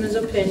asked him his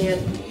opinion,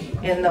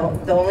 and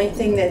the only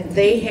thing that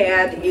they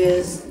had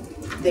is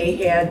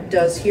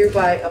does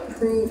hereby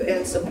approve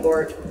and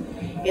support.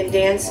 And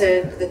Dan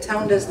said the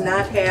town does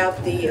not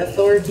have the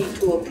authority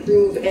to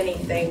approve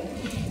anything,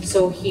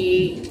 so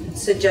he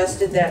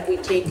suggested that we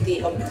take the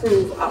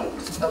approve out.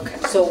 Okay.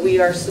 So we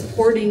are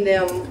supporting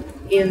them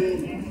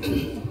in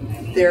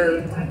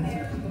their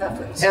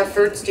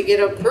efforts to get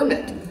a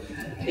permit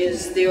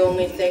is the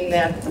only thing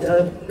that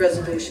the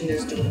resolution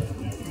is doing.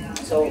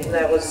 So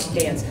that was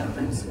Dan's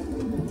comments.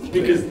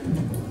 Because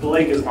the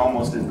lake is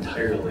almost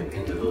entirely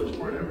into Village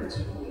Board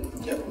Edwards.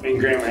 Yep. I mean,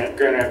 Grand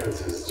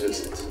Rapids is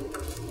just,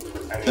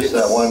 I mean, Just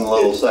that one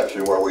little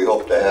section where we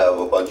hope to have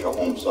a bunch of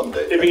homes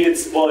someday. I mean,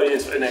 as far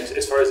as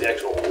the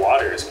actual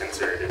water is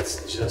concerned,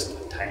 it's just a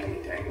tiny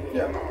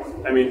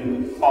amount. I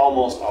mean,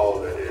 almost all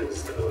of it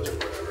is the Village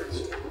Board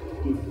Edwards.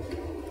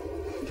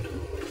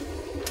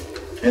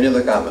 Any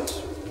other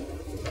comments?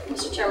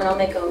 Mr. Chairman, I'll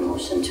make a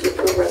motion to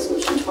approve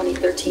Resolution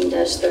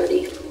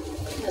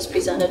 2013-30 as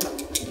presented.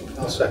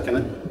 I'll second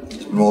it.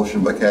 It's been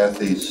motioned by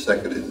Kathy,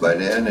 seconded by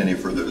Dan. Any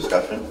further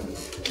discussion?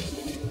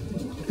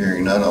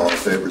 Hearing none, all in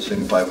favor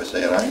signify by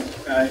saying aye.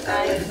 Aye.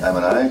 Aye. I'm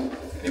an aye.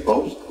 Any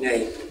opposed?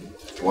 Nay.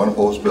 One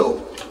opposed, Bill.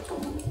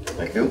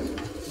 Thank you.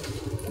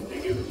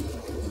 Thank you.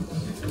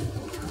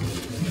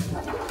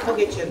 I'll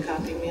get you a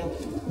copy, Neil.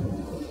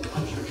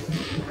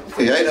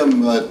 Okay,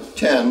 item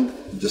 10,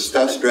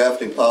 discuss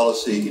drafting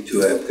policy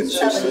to have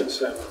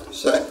consistent.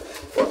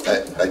 Well,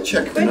 I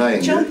checked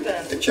tonight.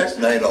 I checked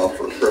tonight off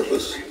for a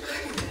purpose.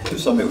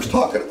 Somebody was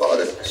talking about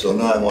it, so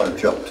now I want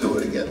to jump to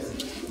it again.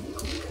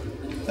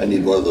 I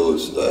need one of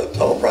those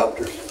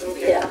teleprompters.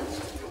 Yeah.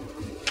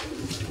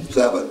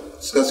 7,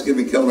 discuss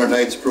giving Kellner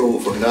Knights approval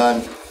for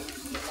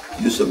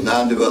use of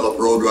non-developed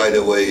road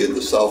right-of-way in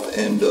the south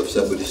end of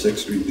 76th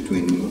Street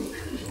between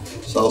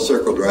South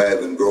Circle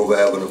Drive and Grove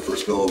Avenue for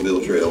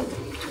snowmobile trail.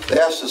 They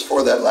asked us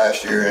for that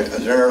last year. Is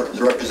there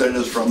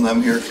representatives from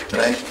them here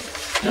tonight?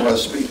 You want to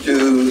speak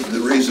to the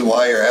reason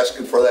why you're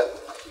asking for that?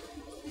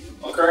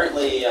 Well,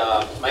 currently,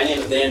 my name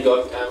is Dan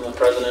Gook. I'm the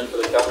president for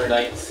the Kellner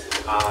Knights.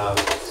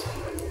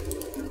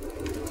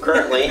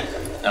 Currently,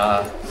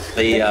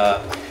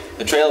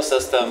 the trail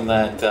system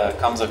that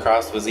comes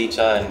across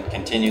Wazeecha and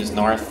continues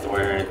north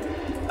where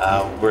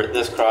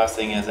this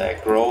crossing is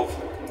at Grove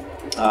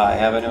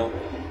Avenue,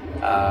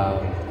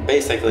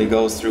 basically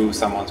goes through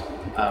someone's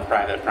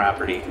private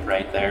property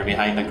right there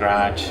behind the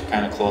garage,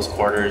 kind of close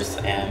quarters,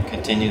 and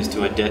continues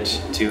to a ditch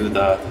to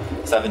the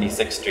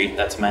 76th Street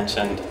that's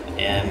mentioned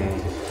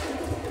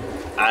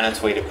on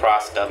its way to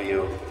Cross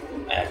W,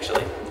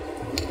 actually.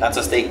 That's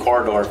a state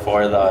corridor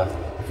for the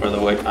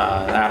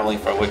not only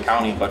for Wood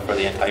County but for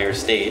the entire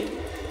state.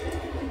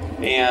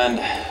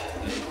 And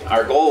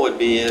our goal would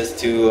be is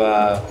to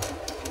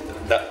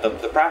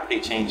the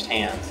property changed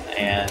hands,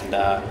 and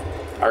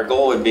our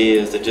goal would be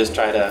is to just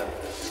try to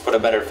put a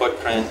better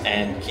footprint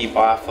and keep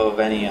off of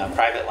any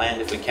private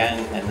land if we can,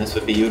 and this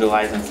would be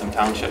utilizing some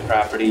township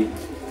property,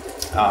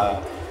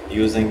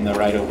 using the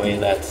right-of-way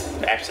that's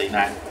actually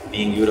not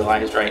being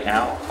utilized right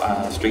now,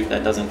 a street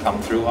that doesn't come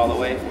through all the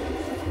way,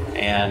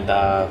 and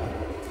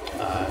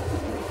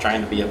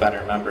trying to be a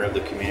better member of the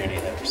community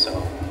there.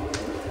 So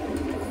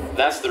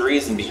that's the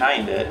reason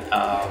behind it.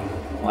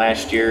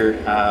 Last year,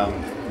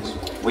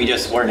 we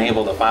just weren't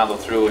able to follow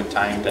through in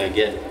time to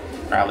get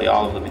probably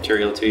all of the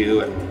material to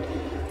you, and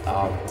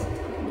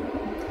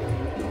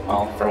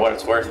well, for what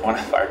it's worth, one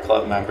of our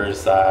club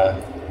members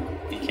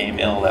became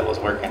ill that was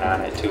working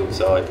on it too,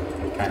 so it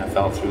kind of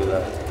fell through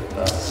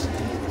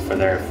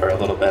for a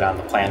little bit on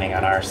the planning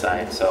on our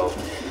side. So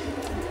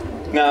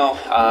no,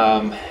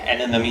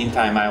 and in the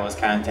meantime, I was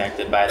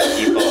contacted by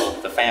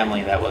the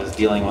family that was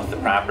dealing with the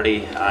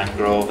property on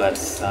Grove.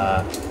 That's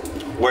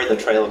where the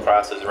trail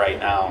crosses right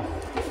now.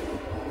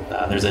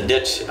 There's a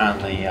ditch on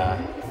the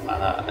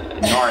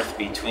north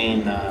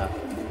between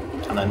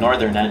on the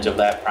northern edge of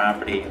that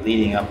property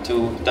leading up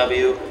to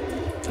W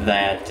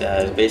that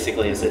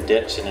basically is a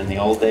ditch, and in the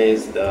old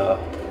days the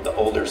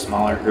older,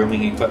 smaller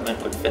grooming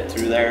equipment would fit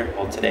through there.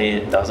 Well, today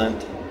it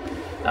doesn't.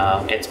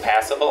 It's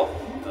passable.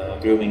 The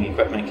grooming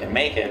equipment can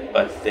make it,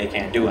 but they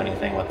can't do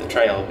anything with the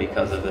trail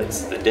because of the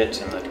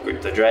ditch, and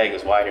the drag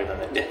is wider than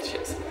the ditch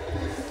is.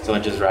 So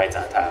it just rides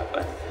on top.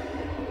 But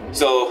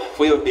so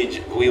we would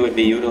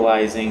be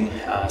utilizing,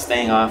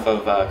 staying off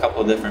of a couple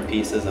of different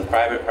pieces of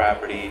private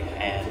property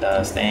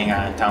and staying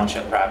on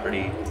township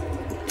property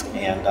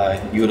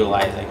and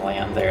utilizing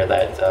land there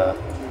that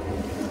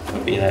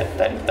would be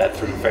that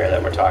thoroughfare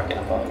that we're talking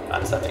about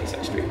on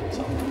 76th Street.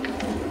 So.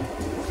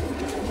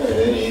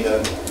 Any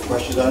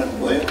questions on it,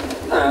 William?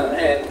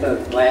 At the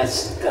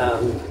last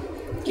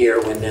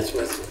year when this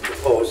was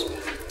proposed,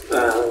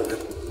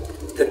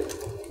 the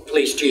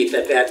police chief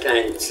at that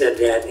time said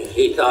that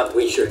he thought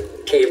we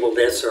should table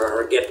this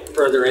or get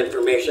further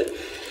information.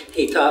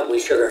 He thought we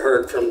should have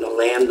heard from the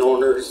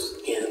landowners,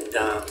 and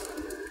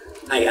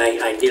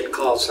I did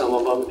call some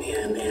of them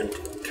and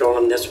told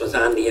them this was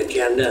on the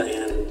agenda,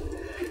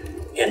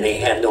 and they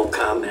had no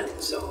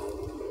comment.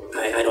 So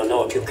I don't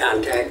know if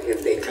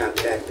they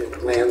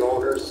contacted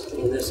landowners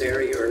in this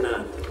area or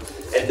not.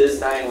 At this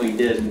time, we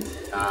didn't.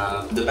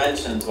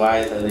 Dimensions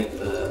wise, I think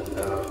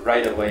the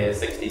right of way is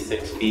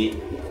 66 feet.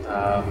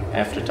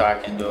 After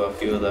talking to a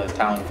few of the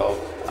town folk,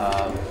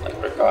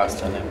 like Rick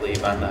Austin, I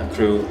believe, on the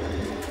crew,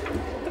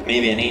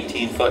 maybe an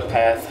 18-foot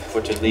path,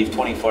 which would leave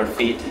 24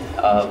 feet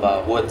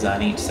of woods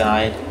on each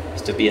side,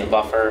 is to be a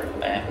buffer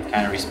and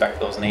kind of respect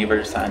those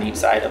neighbors on each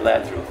side of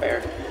that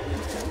thoroughfare.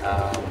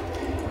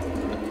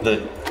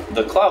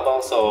 The club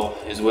also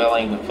is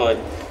willing to put,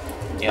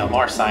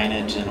 more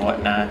signage and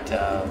whatnot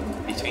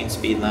between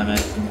speed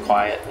limit and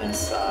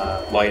quietness,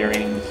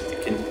 loitering.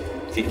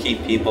 To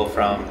keep people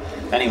from,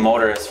 any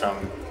motorists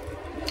from,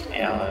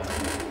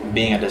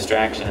 being a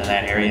distraction in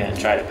that area and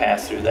try to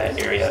pass through that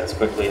area as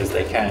quickly as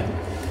they can.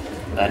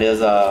 That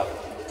is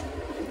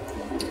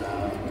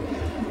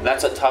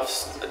that's a tough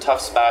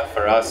spot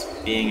for us,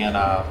 being in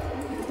a,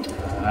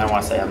 I don't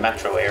want to say a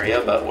metro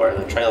area, but where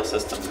the trail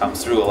system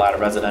comes through a lot of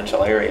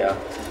residential area.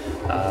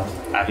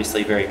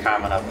 Obviously very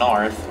common up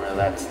north, where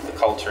the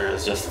culture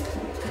is just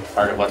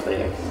part of what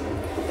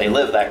they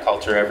live that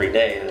culture every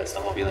day. The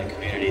snowmobiling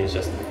community is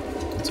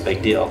it's a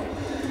big deal.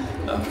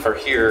 For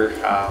here,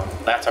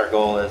 that's our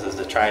goal is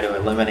to try to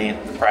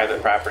eliminate the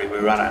private property we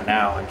run on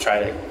now and try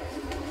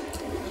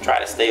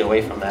to stay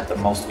away from that the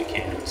most we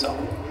can. So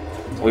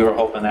we were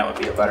hoping that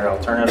would be a better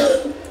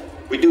alternative.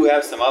 We do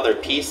have some other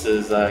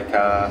pieces like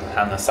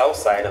on the south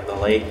side of the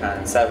lake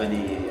on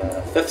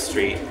 75th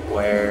Street,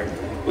 where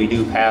we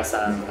do pass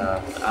on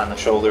the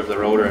shoulder of the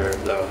road or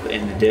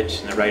in the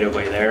ditch in the right of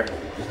way there.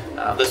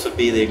 This would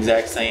be the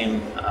exact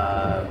same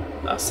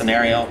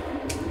scenario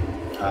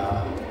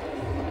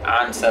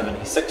on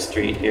 76th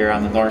Street here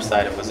on the north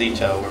side of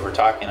Wazeecha, where we're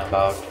talking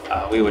about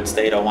we would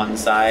stay to one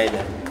side,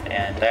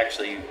 and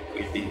actually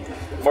we'd be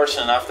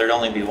fortunate enough there'd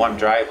only be one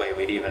driveway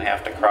we'd even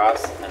have to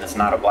cross, and it's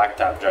not a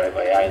blacktop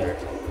driveway either.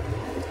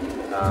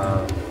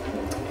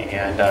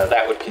 And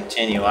that would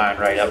continue on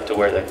right up to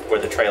where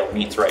the trail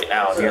meets right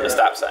now near the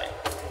stop sign.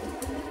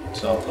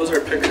 So those are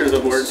pictures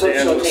of where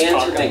Dan was to answer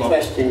talking my about.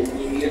 question,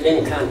 you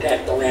didn't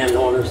contact the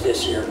landowners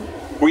this year?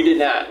 We did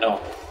not, no.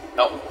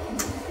 Nope.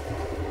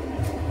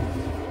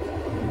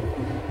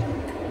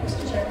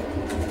 Mr. Chair,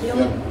 the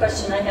only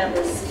question I have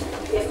is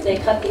if they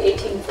cut the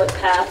 18-foot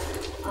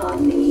path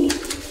on the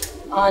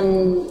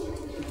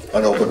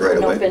unopened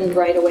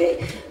right of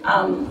way,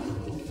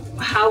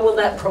 how will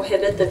that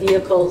prohibit the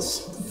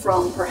vehicles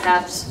from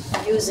perhaps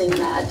using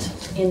that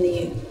in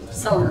the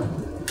summer?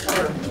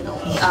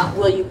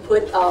 Will you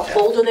put a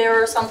boulder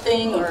there or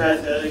something? Or? I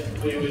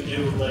think we would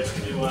do like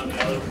we do on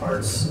the other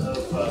parts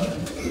of,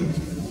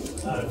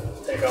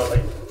 take out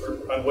like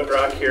on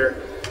Woodrock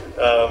here,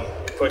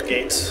 put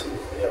gates,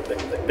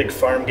 big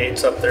farm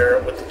gates up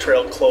there with the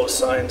trail closed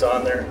signs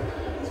on there.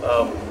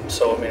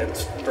 So, I mean,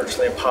 it's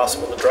virtually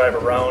impossible to drive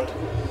around.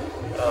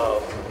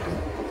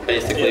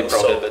 Basically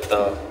prohibit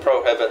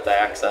the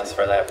access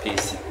for that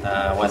piece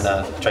when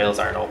the trails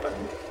aren't open.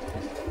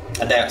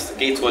 And the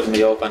gates wouldn't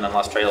be open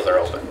unless trails are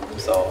open,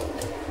 so.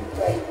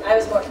 Right, I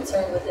was more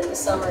concerned with in the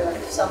summer,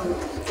 if some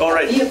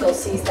vehicle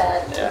sees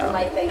that, they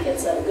might think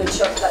it's a good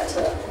shortcut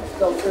to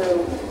go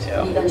through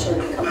and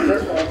eventually become a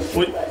dirt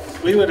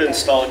road. We would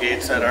install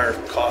gates at our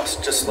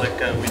cost, just like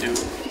we do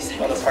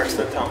other parts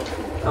of the town.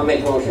 I'll make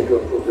a motion to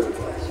approve the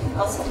request.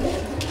 I'll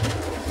second.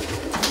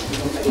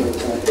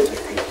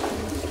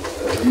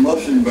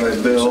 Motion by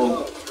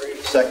Bill,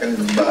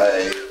 seconded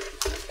by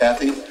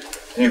Kathy.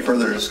 Any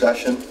further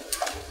discussion?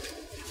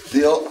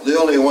 The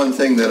only one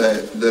thing that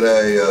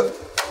I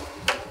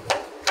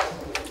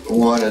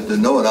wanted to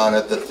note on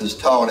it, that this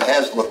town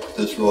has looked at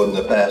this road in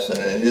the past, and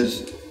it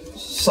is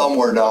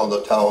somewhere down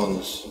the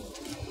town's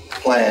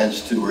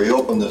plans to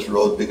reopen this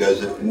road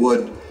because it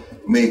would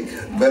make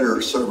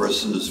better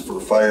services for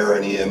fire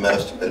and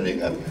EMS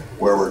depending on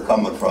where we're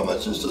coming from.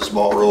 It's just a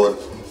small road,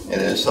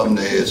 and then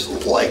someday it's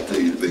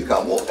likely to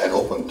become an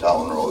open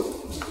town road.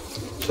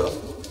 So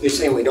you're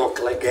saying we don't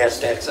collect gas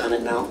tax on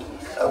it now?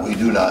 We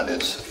do not.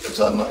 It's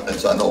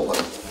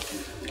unopened.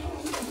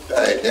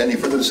 Any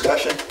further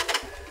discussion?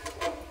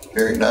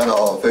 Hearing none,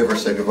 all in favor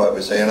signify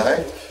by saying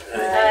aye.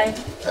 Aye.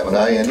 Have an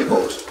aye. Any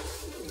opposed?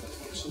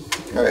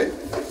 All right.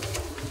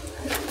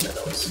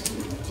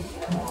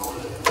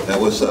 That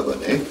was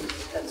 7, eh?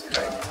 That's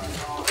correct.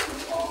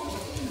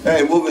 All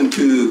right, moving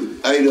to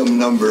item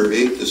number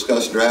 8,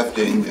 discuss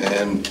drafting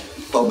and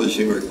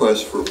publishing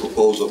requests for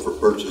proposal for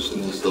purchase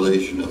and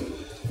installation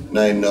of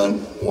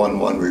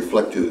 911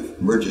 reflective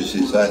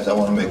emergency signs, I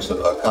want to make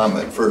a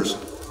comment first.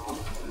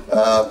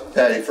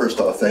 Patty, first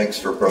off, thanks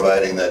for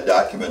providing that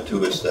document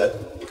to us that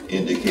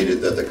indicated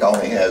that the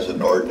county has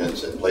an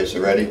ordinance in place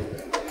already.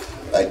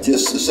 I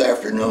just this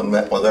afternoon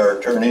met with our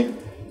attorney,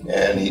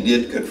 and he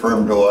did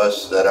confirm to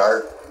us that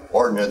our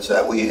ordinance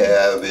that we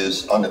have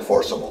is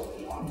unenforceable.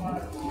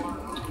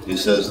 He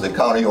says the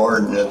county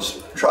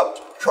ordinance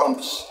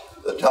trumps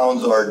the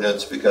town's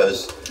ordinance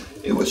because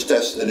it was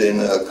tested in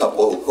a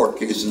couple of court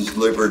cases,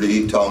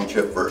 Liberty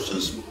Township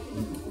versus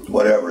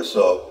whatever.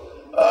 So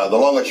the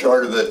long and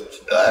short of it,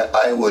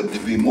 I would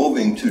be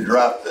moving to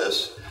drop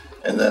this,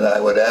 and then I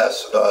would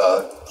ask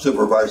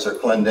Supervisor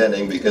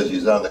Clendenning, because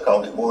he's on the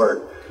county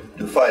board,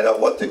 to find out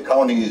what the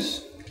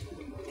county's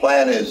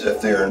plan is,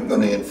 if they're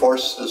going to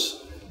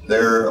enforce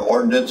their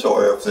ordinance,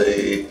 or if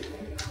they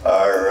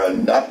are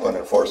not going to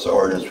enforce the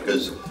ordinance,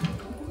 because it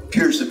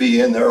appears to be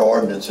in their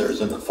ordinance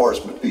there's an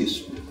enforcement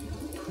piece.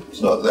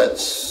 So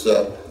that's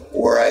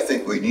where I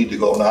think we need to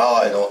go now.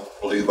 I don't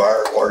believe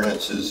our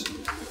ordinances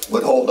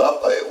would hold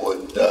up. It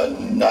would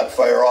not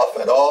fire off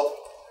at all.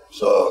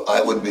 So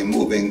I would be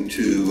moving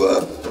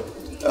to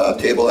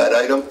table that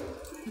item.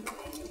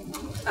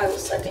 I will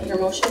second your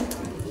motion.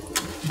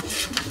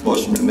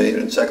 Motion been made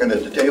and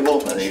seconded to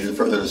table. Any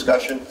further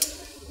discussion?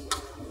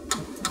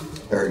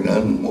 Hearing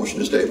none, motion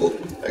is tabled.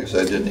 Like I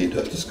said, I didn't need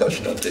a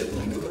discussion on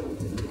tabling it.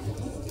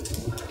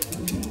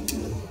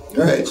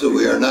 All right, so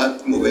we are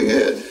not moving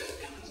ahead.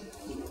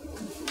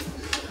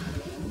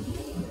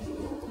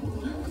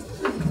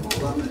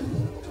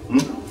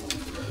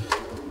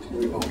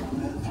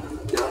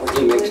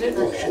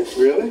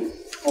 Really?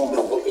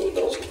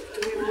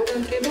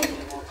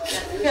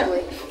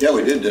 Yeah,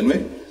 we did, didn't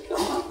we?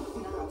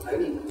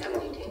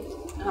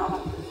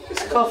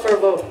 Call for a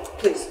vote,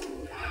 please.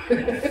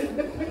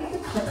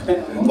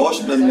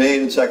 Motion been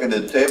made and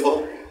seconded to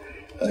table.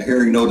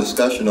 Hearing no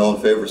discussion, all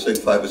in favor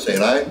signify by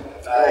saying aye.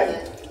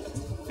 Aye.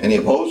 Any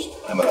opposed?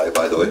 I'm an aye,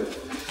 by the way.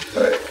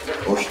 All right,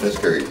 motion is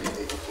carried.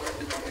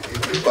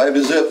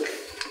 5-0.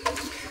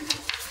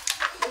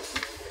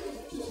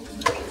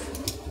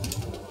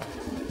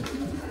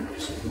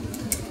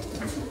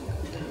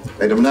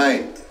 Item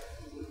 9,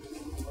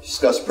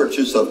 discuss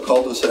purchase of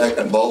cul-de-sac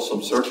and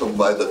Balsam Circle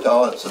by the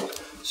town. It's a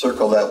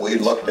circle that we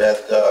looked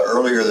at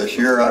earlier this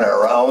year on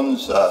our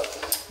rounds.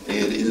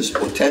 It is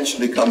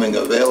potentially coming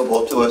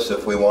available to us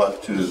if we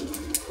want to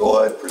go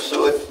ahead and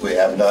pursue it. We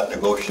have not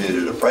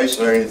negotiated a price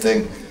or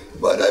anything,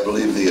 but I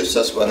believe the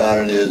assessment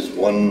on it is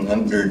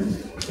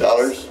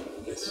 $100.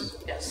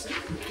 Yes.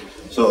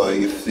 So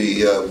if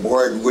the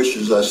board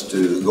wishes us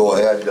to go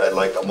ahead, I'd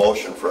like a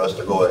motion for us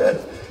to go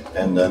ahead,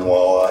 and then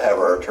we'll have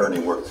our attorney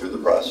work through the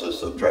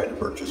process of trying to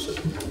purchase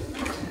it.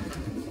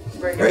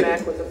 Bring it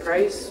back with a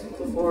price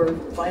before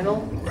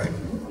final. Right.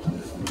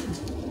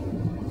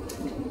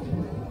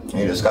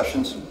 Any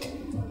discussions?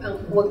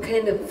 What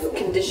kind of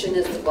condition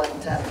is the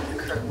blacktop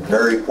currently?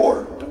 Very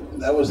poor.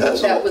 That was the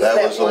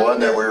one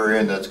that we were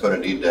in that's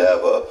going to need to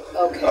have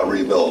a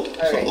rebuild. All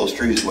so right. those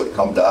trees would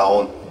come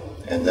down,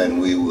 and then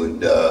we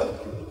would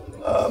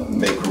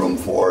make room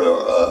for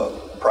a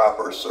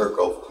proper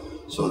circle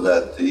so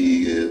that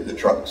the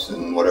trucks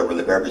and whatever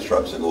the garbage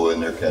trucks that go in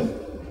there can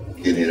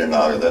get in and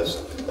out of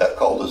that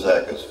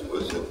cul-de-sac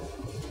was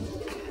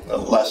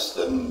less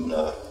than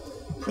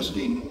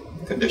pristine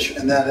condition.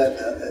 And that had,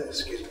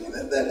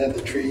 that had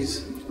the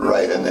trees.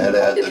 Right, and that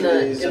had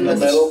In the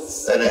middle.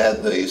 And it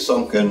had the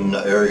sunken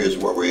areas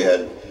where we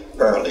had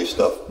apparently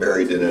stuff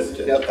buried in it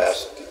in the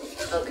past.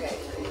 Okay.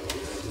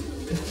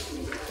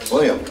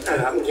 William?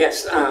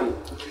 Yes,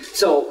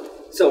 so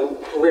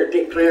we're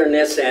declaring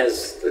this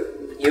as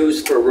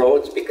used for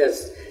roads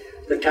because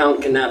the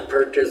town cannot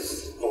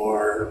purchase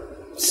or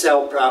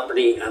sell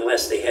property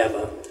unless they have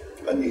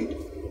a need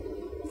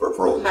for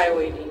roads.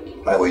 Highway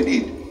need. Highway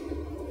need.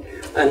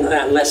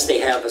 Unless they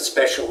have a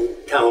special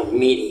town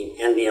meeting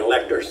and the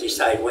electors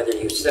decide whether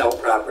you sell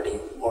property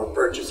or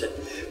purchase it.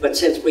 But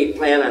since we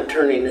plan on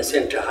turning this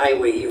into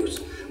highway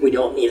use, we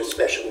don't need a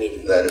special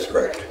meeting. That is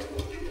correct.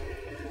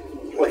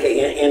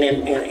 Okay, and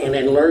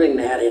in learning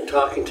that and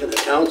talking to the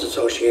Towns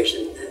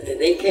Association,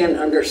 they can't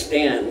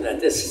understand that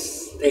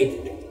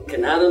they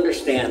cannot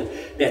understand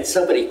that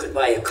somebody could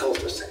buy a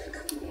cul-de-sac.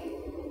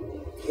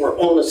 Or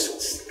own a,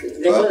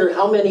 they wonder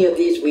how many of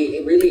these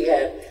we really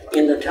had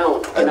in the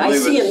town. And I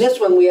see in this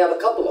one we have a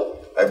couple of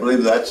them. I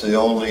believe that's the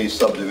only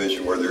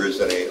subdivision where there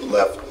is any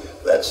left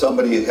that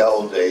somebody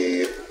held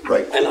a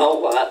right to. An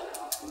outlot.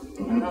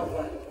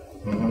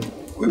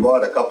 We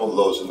bought a couple of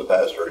those in the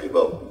past already,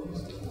 Bill.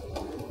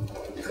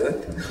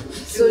 Good.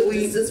 So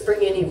does this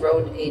bring any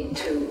road aid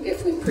to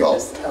if we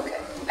purchase? No.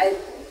 Okay.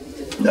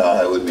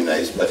 No, it would be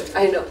nice, but.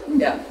 I know,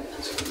 yeah.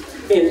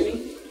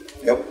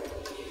 Yep.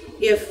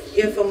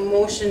 If a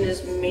motion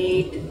is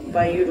made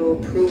by you to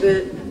approve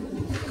it,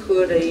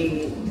 could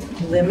a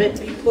limit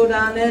be put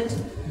on it?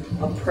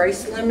 A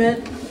price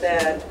limit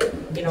that,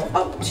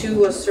 up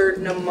to a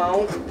certain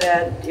amount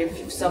that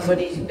if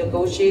somebody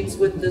negotiates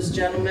with this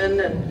gentleman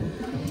and...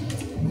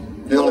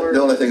 The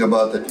only thing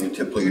about that you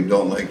typically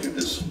don't like to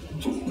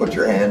put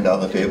your hand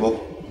on the table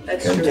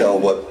That's and true. tell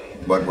what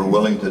we're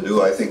willing to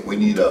do. I think we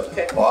need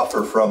a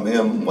offer from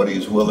him, what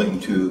he's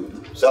willing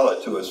to sell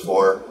it to us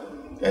for,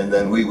 and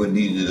then we would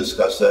need to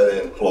discuss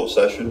that in closed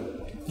session,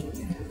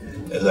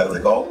 as I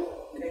recall.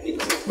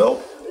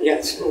 Bill?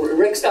 Yes,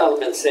 Rick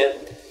Solomon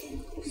said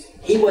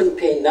he wouldn't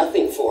pay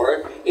nothing for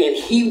it,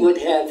 and he would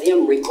have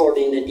him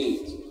recording the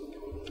deed.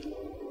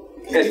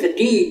 Because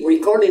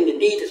recording the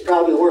deed is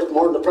probably worth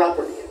more than the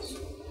property is.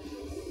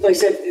 So he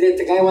said that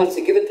the guy wants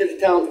to give it to the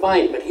town,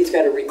 fine, but he's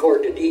got to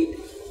record the deed.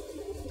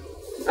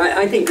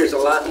 I think there's a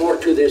lot more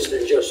to this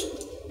than just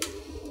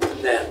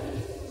that.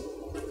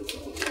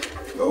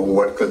 So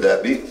what could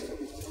that be?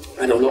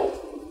 I don't know.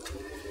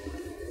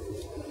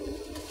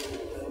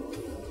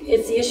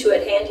 Is the issue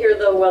at hand here,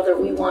 though, whether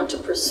we want to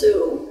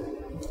pursue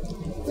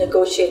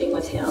negotiating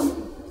with him,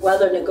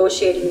 whether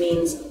negotiating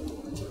means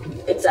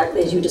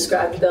exactly as you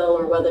described, Bill,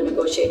 or whether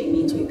negotiating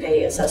means we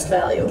pay assessed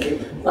value.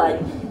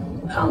 But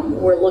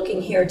we're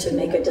looking here to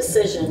make a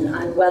decision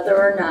on whether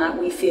or not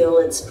we feel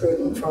it's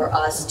prudent for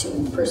us to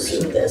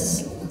pursue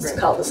this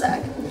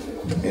cul-de-sac.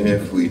 And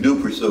if we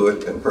do pursue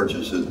it and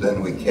purchase it,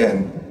 then we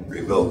can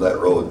rebuild that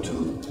road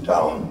to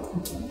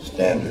town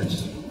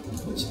standards.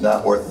 It's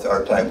not worth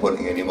our time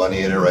putting any money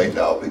in it right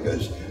now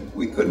because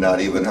we could not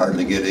even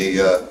hardly get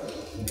a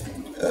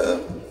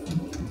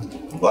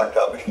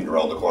blacktop machine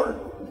around the corner.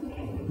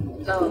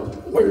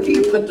 Where do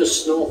you put the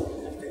snow?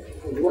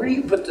 Where do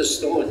you put the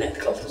snow in that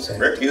cul-de-sac?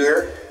 Rick, you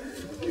here?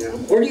 Yeah.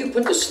 Where do you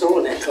put the snow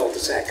in that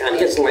cul-de-sac? On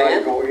his I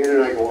land? go in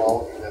and I go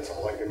out, and that's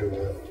all I can do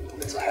with it.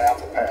 It's a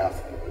half a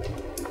path.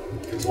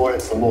 It's why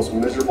it's the most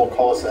miserable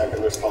cul-de-sac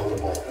in this town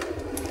of all.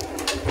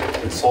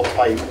 It's so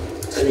tight,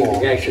 I think the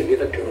guy should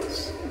give it to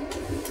us.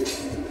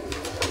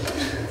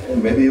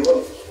 Maybe you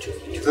will.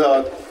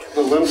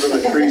 The limbs of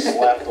the trees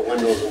slap the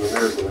windows and the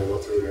mirrors when I go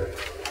through there.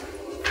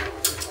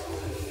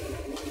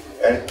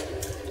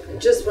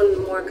 And Just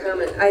one more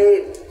comment.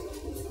 I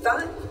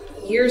thought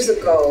years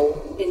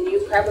ago, and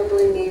you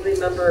probably may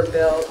remember,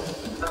 Bill,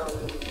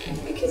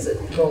 because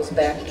it goes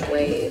back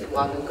way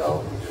long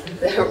ago,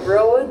 the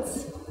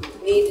roads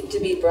needed to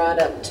be brought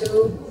up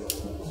to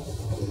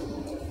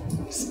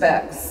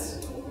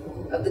specs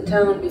of the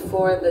town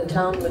before the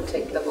town would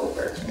take them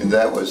over. And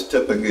that was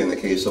typically in the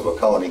case of a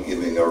county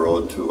giving a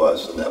road to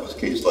us, and that was a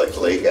case like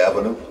Lake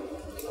Avenue,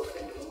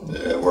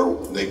 where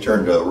they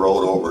turned a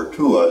road over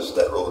to us.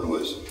 That road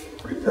was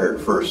repaired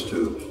first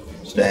to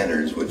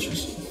standards, which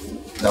is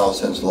now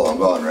since long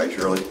gone, right,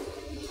 Shirley?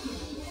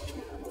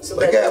 So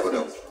Lake that-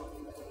 Avenue.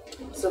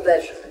 So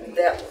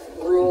that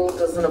rule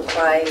doesn't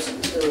apply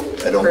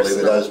to I don't believe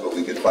it personal- does, but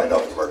we could find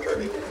out from our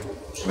attorney.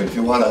 I mean, if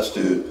you want us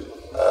to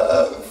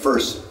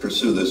first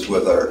pursue this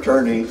with our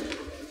attorney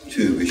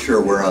to be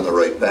sure we're on the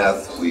right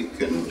path, we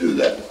can do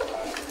that.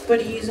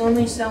 But he's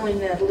only selling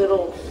that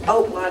little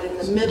outlot in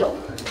the middle,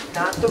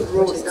 not the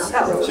road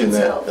itself. Seen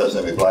that,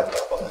 doesn't have a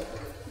blacktop on it.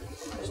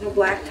 There's no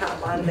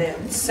blacktop on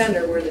that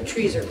center where the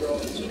trees are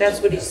growing.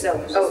 That's what he's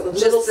selling. Oh, the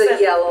just little the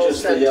yellow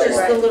Just center. the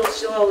Right.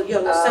 little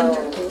yellow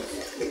center.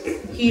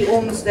 He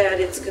owns that,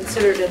 it's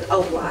considered an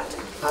outlot.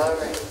 All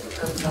right,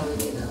 I'm telling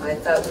you now. I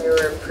thought we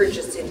were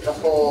purchasing the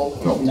whole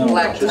No.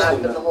 blacktop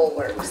and the whole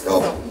works.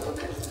 No.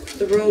 Okay,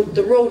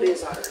 The road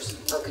is ours.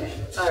 okay,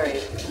 all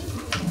right.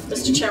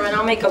 Mr. Chairman,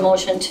 I'll make a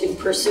motion to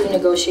pursue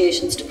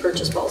negotiations to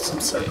purchase Balsam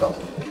Circle.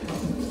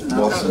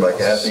 Motion by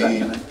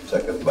Kathy,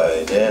 second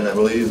by Dan, I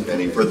believe.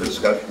 Any further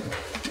discussion?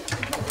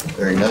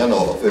 Hearing none,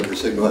 all in favor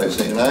signify by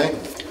saying aye.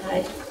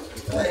 Aye.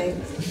 Aye.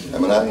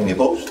 I'm an aye, any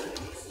opposed?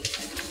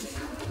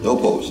 No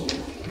opposed.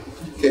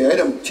 Okay,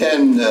 item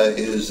 10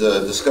 is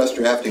discuss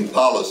drafting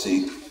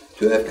policy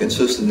to have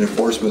consistent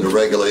enforcement of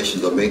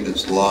regulations of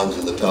maintenance lawns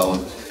in the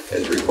town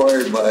as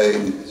required by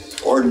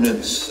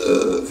ordinance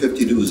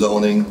 52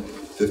 zoning,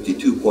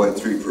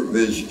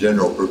 52.3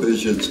 general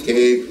provisions,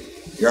 K,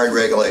 yard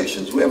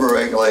regulations. We have a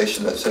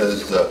regulation that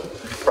says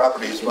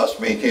properties must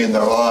maintain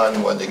their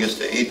lawn when it gets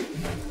to 8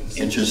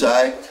 inches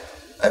high.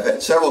 I've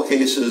had several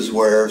cases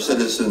where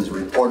citizens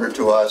reported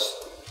to us.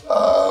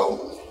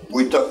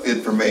 We took the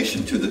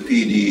information to the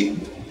PD.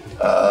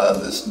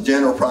 This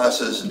general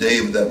process,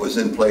 Dave, that was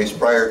in place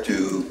prior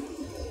to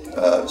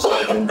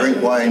Sergeant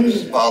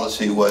Brinkwine's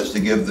policy was to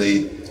give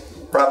the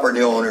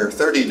property owner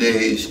 30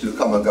 days to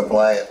come in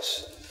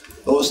compliance.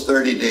 Those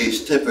 30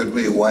 days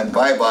typically went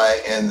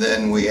bye-bye, and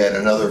then we had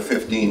another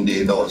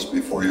 15-day notice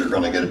before you're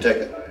going to get a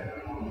ticket.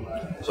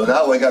 So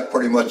now we got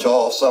pretty much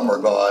all summer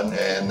gone,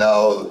 and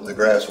now the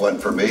grass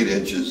went from 8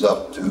 inches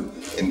up to,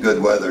 in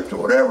good weather, to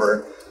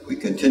whatever. We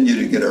continue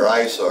to get our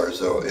eyesore,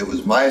 so it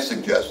was my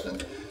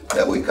suggestion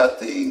that we cut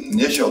the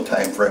initial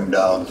time frame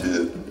down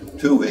to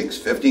 2 weeks,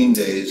 15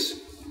 days.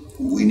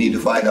 We need to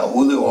find out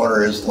who the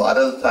owner is. A lot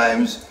of the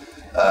times,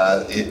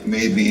 it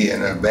may be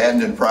an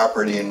abandoned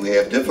property and we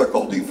have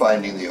difficulty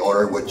finding the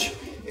owner, which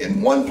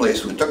in one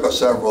place we took us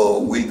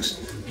several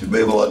weeks to be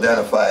able to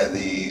identify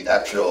the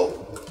actual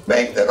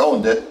bank that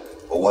owned it.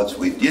 But once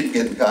we did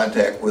get in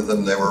contact with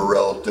them, they were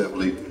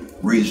relatively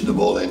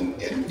reasonable in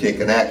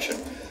taking action.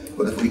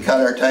 But if we cut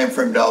our time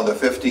frame down to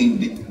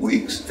 15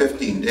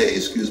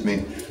 days,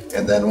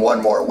 and then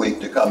one more week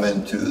to come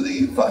into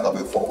the final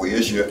before we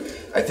issue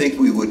it. I think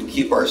we would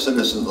keep our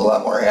citizens a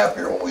lot more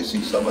happier when we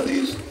see some of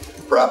these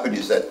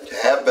properties that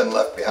have been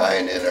left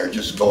behind and are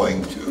just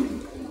going to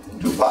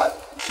pot.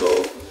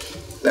 So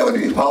that would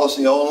be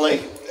policy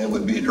only, and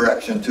would be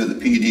direction to the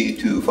PD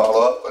to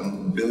follow up.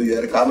 And Bill, you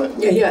had a comment?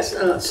 Yeah, yes,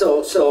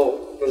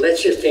 so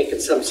let's just take in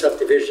some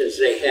subdivisions,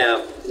 they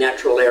have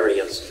natural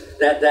areas.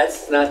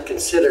 That's not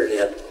considered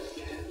it.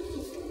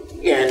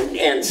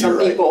 And some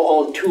people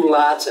own 2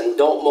 lots and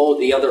don't mow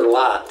the other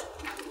lot,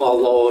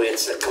 although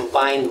it's a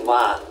combined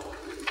lot.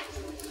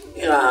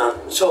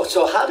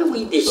 So how do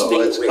we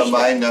distinguish? So it's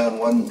combined on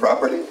one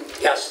property?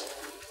 Yes.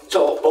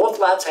 So both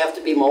lots have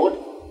to be mowed?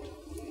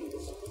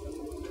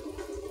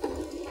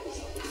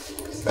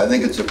 I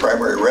think it's a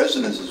primary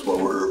residence is what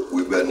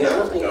we've been.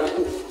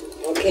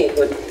 Okay,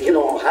 but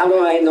how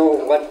do I know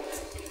what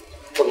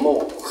to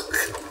mow?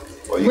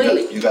 Well,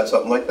 you got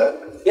something like that?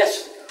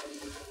 Yes.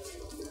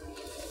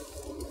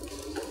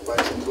 Buy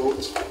some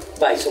goats.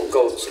 Buy some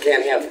goats.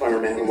 Can't have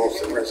farm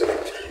animals in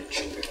residence.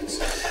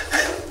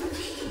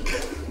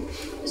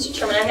 Mr.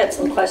 Chairman, I had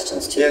some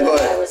questions too. Yeah, go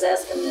ahead. I was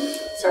asking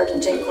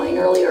Sergeant Jane Coyne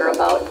earlier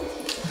about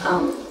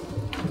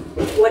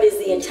what is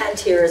the intent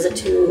here? Is it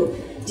to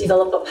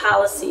develop a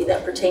policy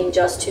that pertains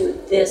just to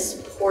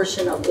this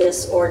portion of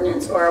this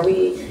ordinance, or are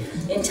we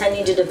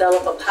intending to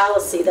develop a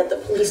policy that the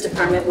police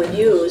department would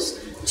use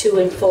to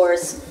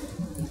enforce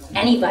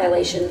any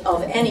violation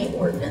of any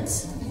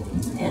ordinance?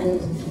 And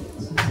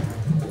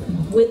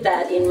with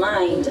that in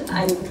mind,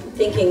 I'm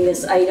thinking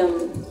this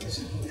item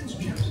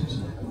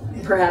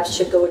perhaps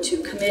should go to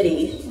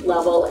committee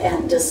level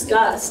and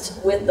discussed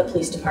with the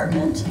police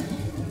department,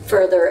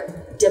 further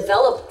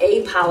develop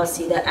a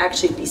policy that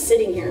actually be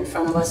sitting here in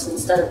front of us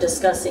instead of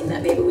discussing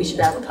that maybe we should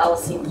have a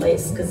policy in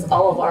place, because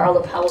all of our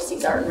other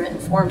policies are in written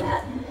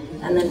format,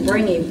 and then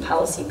bring a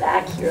policy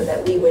back here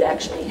that we would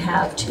actually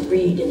have to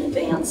read in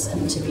advance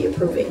and to be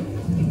approving.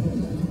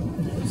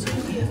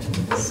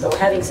 So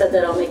having said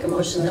that, I'll make a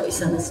motion that we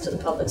send this to the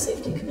Public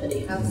Safety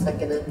Committee. I'll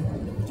second it.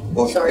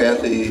 Motion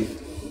Kathy,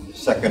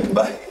 second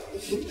by.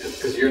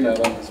 Because you're not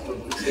on this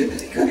Public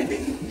Safety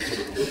Committee.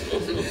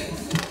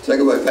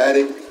 Second by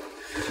Patty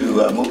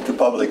to move to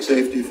Public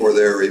Safety for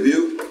their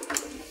review.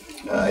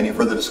 Any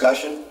further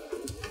discussion?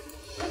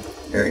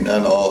 Hearing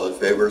none, all in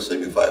favor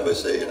signify by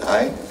saying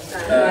aye.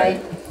 Aye.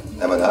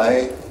 I'm an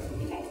aye.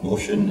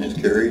 Motion is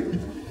carried.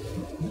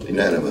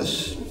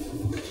 Unanimous.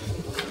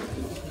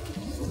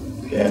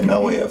 And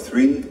now we have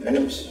 3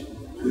 items.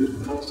 I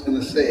was going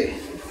to say.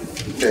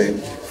 Okay,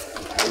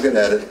 we'll get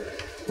at it.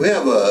 We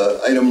have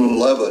item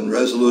 11,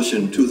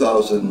 resolution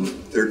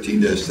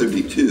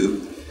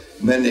 2013-32,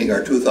 amending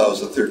our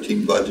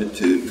 2013 budget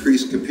to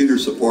increase computer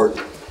support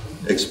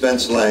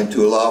expense line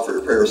to allow for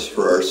repairs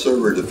for our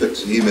server to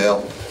fix the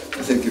email.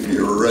 I think if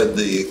you read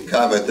the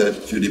comment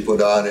that Judy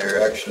put on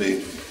there,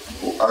 actually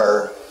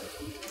our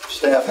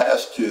staff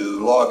has to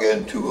log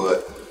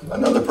into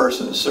another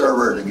person's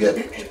server to get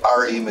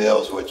our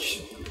emails,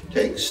 which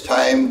takes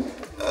time.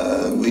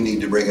 We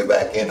need to bring it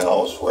back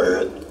in-house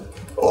where it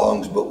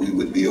belongs, but we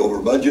would be over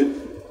budget.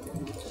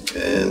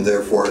 And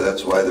therefore,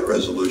 that's why the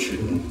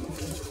resolution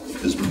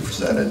has been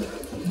presented.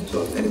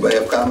 So anybody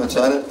have comments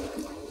on it?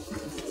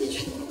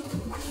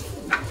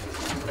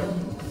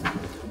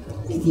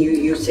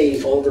 You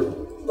say over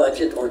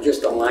budget or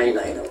just a line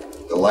item?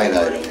 The line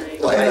item.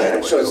 Line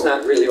item. So it's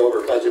not really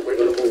over budget, we're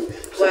gonna move.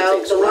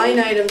 Well, the line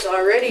item's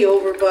already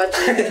over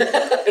budget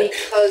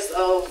because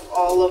of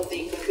all of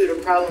the computer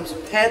problems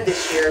we've had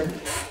this year,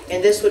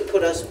 and this would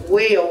put us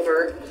way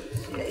over.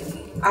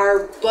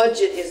 Our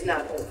budget is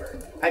not over.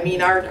 I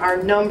mean, our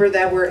number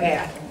that we're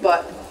at,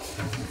 but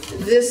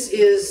this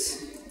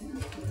is,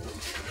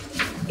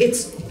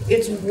 it's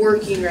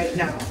working right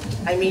now.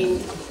 I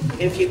mean,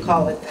 if you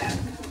call it that.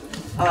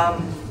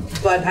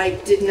 But I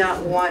did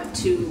not want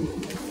to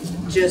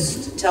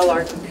just tell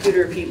our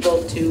computer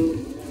people to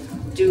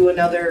do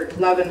another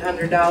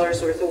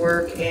 $1,100 worth of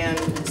work and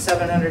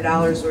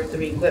 $700 worth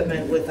of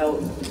equipment without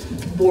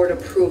board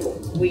approval.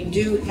 We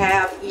do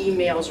have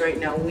emails right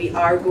now. We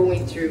are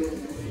going through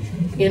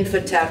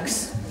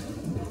Infotech's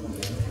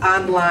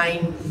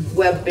online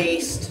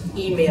web-based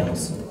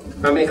emails.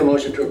 I'll make a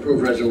motion to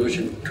approve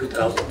resolution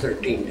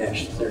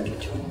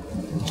 2013-32.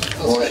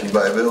 Motion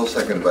by Bill,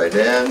 seconded by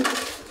Dan.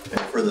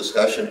 Any further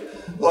discussion?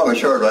 Long and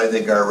short, I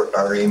think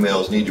our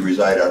emails need to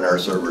reside on our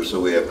server so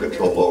we have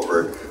control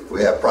over it.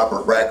 We have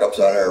proper backups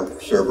on our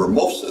server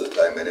most of the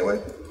time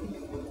anyway.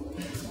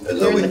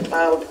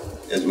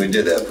 As we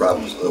did have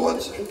problems with it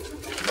once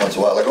a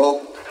while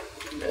ago.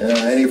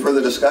 Any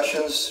further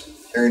discussions?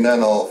 Hearing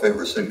none, all in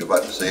favor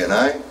signify by saying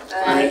aye.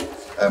 Aye.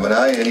 I'm an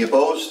aye. Any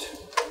opposed?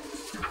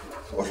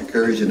 Motion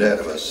carries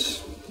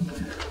unanimous.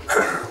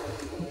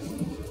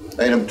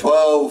 Item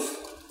 12,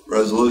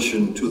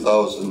 resolution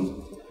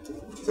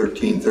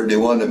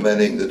 2013-31,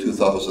 amending the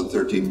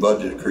 2013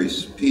 budget,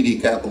 increase PD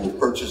capital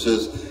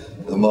purchases,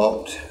 the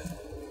amount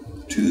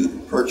to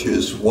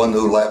purchase 1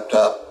 new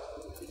laptop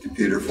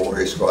computer for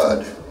a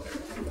squad.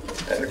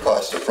 at a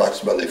cost of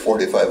approximately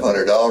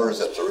 $4,500.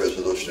 That's a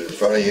resolution in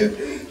front of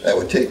you. That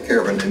would take care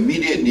of an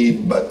immediate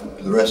need,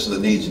 but the rest of the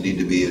needs need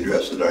to be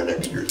addressed in our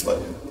next year's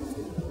budget.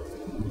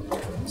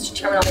 Mr.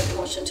 Chairman, I'll make a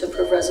motion to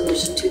approve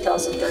Resolution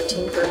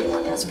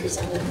 2013-31 as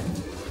presented.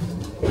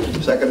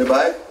 Seconded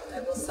by? I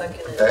will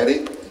second it.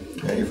 Patty?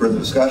 Any further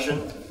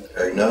discussion?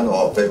 Hearing none,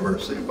 all in favor,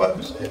 signify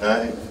by saying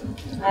aye.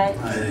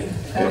 Aye.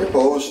 Any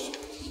opposed?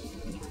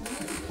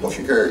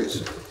 Motion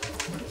carries.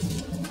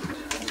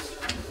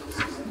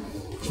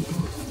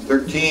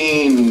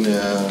 13,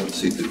 let's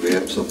see, did we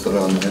have something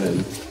on that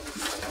in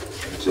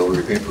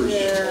auxiliary papers?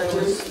 Yeah,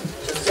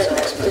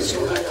 that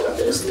additional handle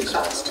is the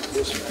cost.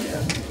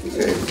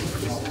 Okay.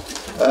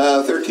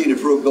 13,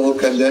 approve Bill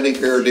Clendenning,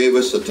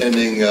 Davis,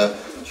 attending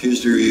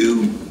Tuesday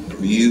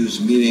Reviews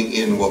meeting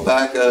in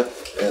Wapaka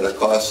at a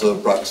cost of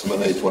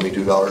approximately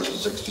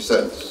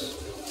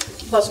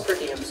 $22.60. Plus per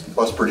diems.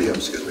 Plus per diem,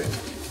 excuse me.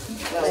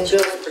 Bills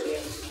per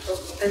diem.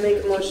 I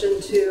make a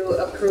motion to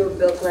approve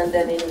Bill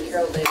Glendenning and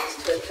Carol Davis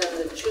to attend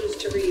the Choose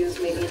to Reuse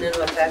meeting in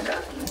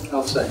Wapaka.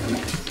 I'll second.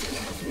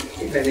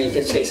 If I may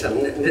just say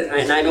something,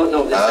 and I don't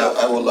know this.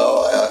 I will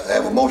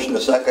have a motion, a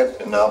second,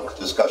 and now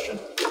discussion.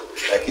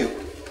 Thank you.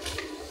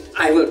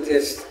 I will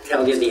just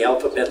tell you the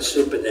alphabet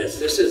soup of this.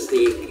 This is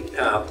the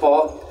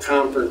fall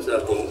conference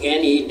of the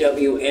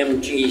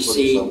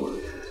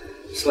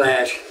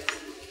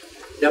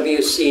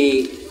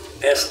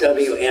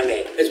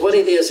NEWMGC/WCSWMA. It's what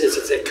it is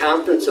it's a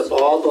conference of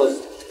all the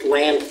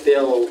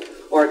landfill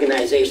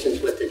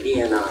organizations with the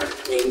DNR.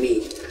 They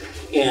meet.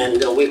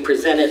 And we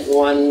presented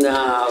one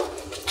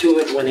to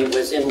it when it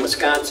was in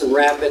Wisconsin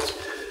Rapids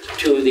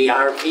to the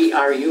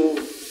RU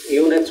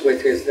units,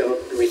 which is the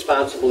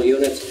responsible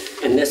units,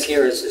 and this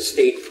here is the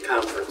state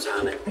conference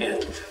on it.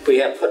 And we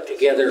have put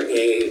together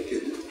a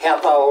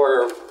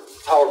half-hour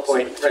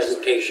PowerPoint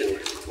presentation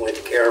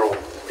with Carol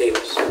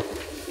Davis.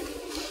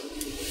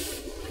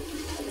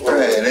 All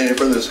right, any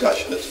further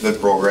discussion? It's a good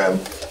program.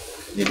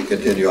 Need to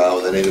continue on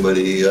with it.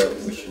 Anybody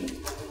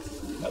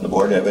on the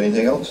board have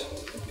anything else?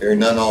 Hearing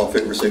none, all in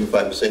favor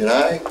signify by saying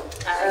aye.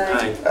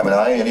 Aye. I'm an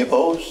aye. Any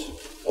opposed?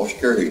 Motion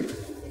carried.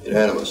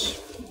 Unanimous.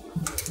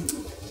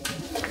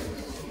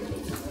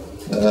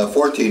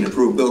 14,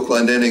 approve Bill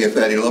Clendenning and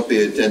Patty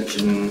Lumpy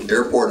attention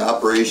airport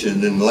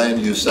operation and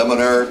land use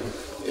seminar,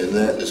 and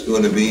that is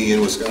going to be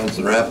in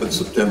Wisconsin Rapids,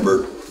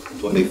 September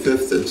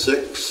 25th at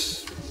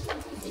 6.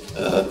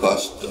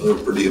 Cost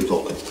per diem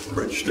only.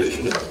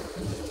 Registration.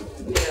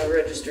 Yeah,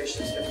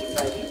 registration is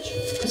 $55 each.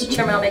 Mr.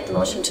 Chairman, I'll make the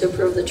motion to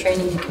approve the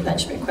training and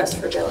convention request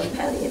for Bill and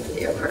Patty for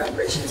the airport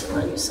operations and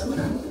land use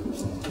seminar.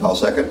 I'll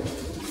second.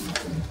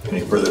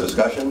 Any further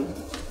discussion?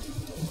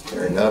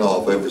 Hearing none,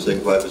 all in favor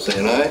signify by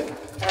saying aye.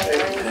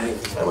 Aye.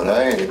 I'm an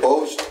aye. Any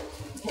opposed?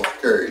 Motion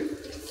carried.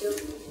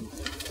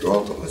 You're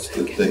welcome. That's a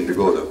good thing to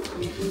go to.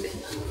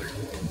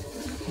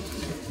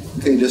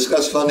 Okay,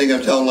 discuss funding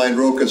of town line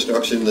road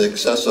construction in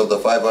excess of the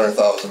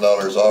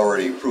 $500,000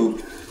 already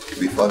approved to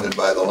be funded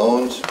by the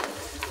loans.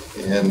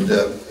 And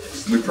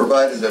we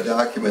provided a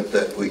document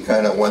that we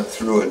kind of went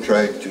through and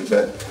tried to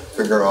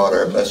figure out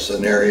our best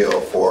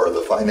scenario for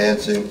the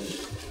financing.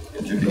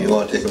 And Judy, you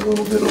want to take a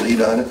little bit of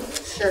lead on it?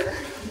 Sure.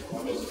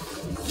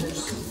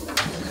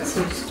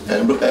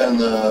 And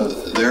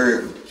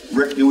there,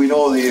 Rick, do we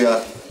know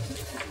the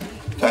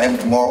time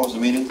tomorrow is the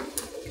meeting?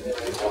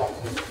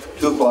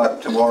 2 o'clock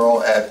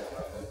tomorrow at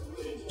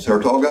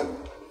Saratoga?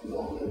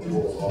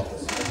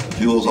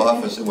 Jules'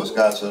 office in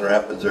Wisconsin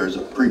Rapids. There's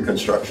a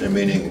pre-construction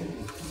meeting.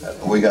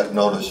 We got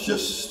notice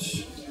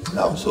just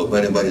now, so if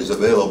anybody's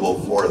available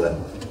for that,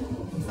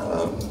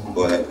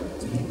 go ahead.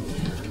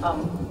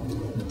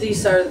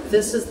 This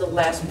is the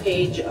last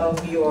page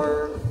of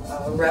your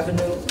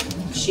revenue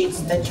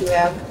sheets that you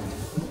have.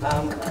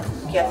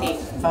 Kathy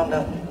found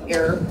an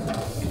error.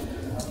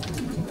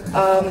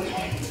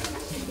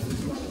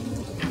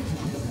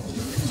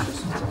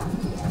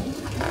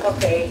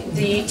 Okay,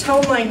 the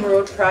Town Line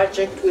Road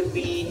project would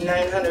be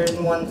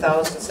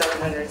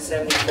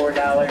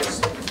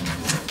 $901,774.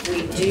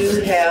 We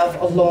do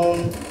have a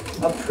loan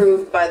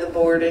approved by the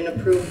board and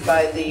approved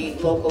by the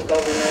local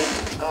government,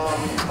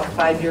 a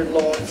 5-year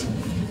loan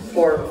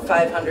for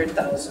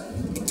 $500,000.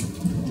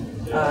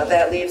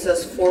 That leaves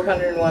us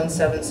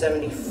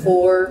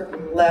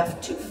 $401,774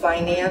 left to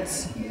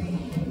finance.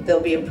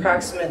 There'll be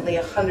approximately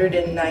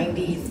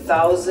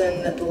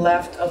 $190,000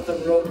 left of the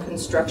road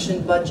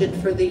construction budget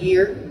for the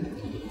year,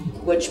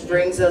 which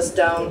brings us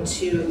down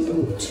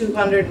to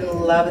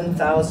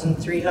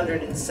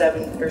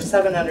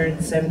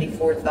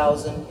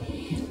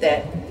 $774,000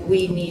 that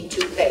we need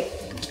to pay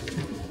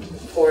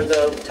for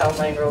the Town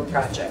Line Road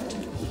project.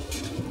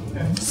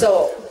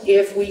 So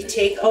if we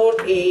take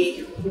out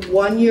a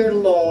 1-year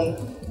loan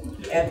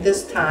at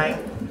this time,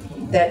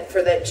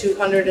 for that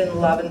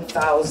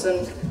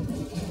 $211,000,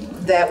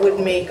 that would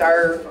make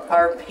our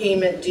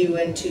payment due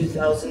in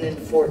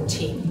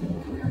 2014.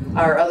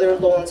 Our other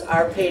loans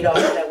are paid off.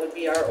 That would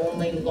be our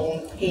only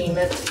loan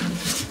payment,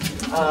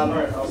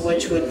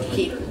 which would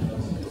keep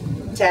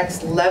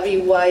tax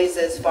levy wise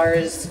as far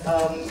as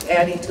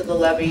adding to the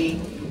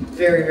levy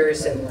very, very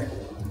similar.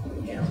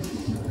 Yeah.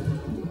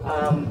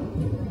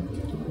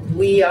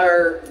 We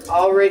are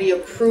already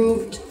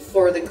approved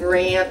for the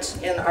grant,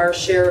 and our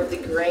share of the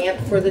grant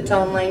for the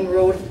Town Line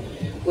Road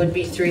would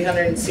be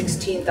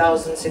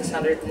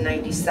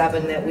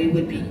 $316,697 that we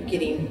would be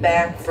getting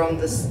back from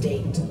the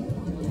state.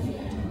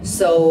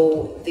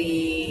 So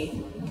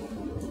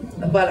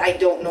but I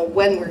don't know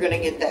when we're gonna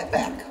get that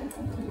back.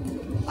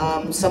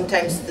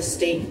 Sometimes the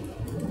state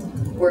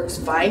works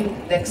fine.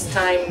 Next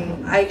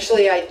time,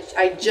 actually, I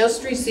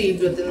just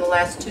received within the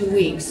last 2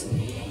 weeks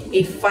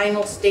a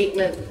final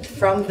statement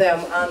from them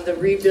on the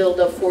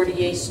rebuild of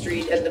 48th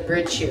Street and the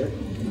bridge here.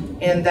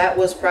 And that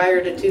was prior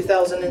to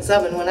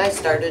 2007 when I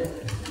started.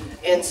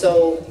 And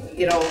so,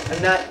 you know,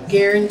 I'm not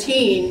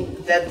guaranteeing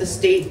that the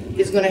state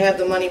is gonna have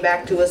the money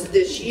back to us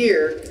this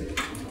year,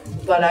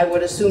 but I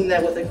would assume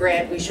that with a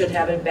grant, we should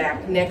have it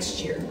back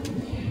next year.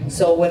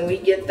 So when we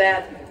get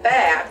that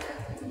back,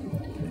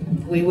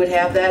 we would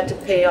have that to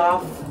pay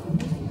off,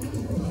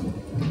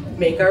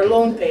 make our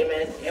loan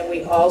payment, and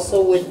we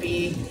also would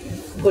be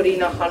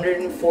putting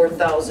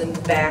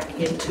 $104,000 back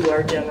into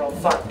our general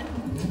fund.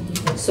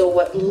 So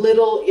what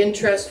little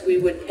interest we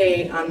would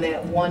pay on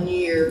that 1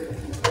 year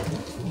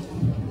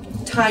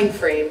time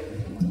frame,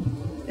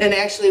 and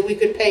actually we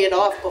could pay it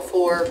off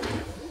before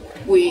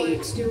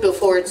it's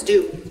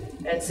due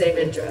and save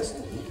interest.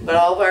 But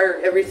all of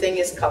everything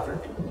is covered.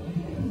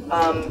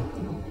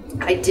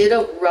 I did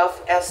a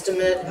rough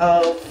estimate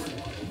of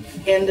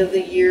end of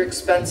the year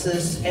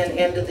expenses and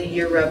end of the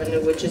year revenue,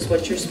 which is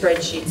what your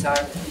spreadsheets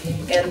are.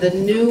 And the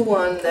new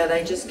one that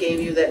I just gave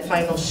you, that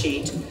final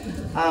sheet,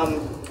 I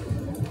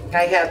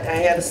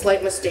had a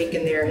slight mistake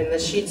in there. And the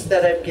sheets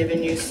that I've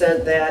given you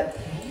said that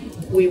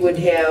we would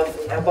have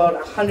about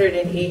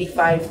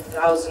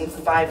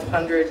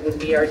 $185,500 would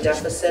be our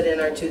deficit in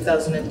our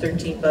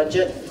 2013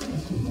 budget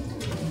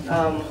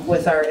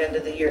with our end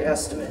of the year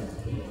estimate.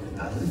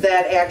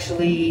 That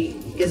actually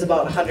is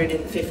about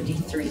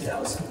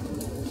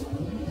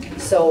 $153,000.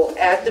 So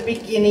at the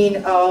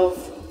beginning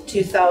of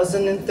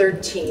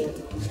 2013,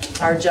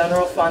 our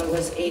general fund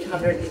was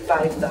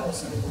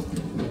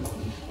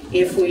 $805,000.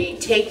 If we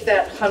take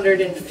that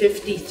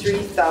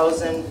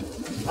 $153,000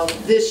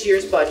 of this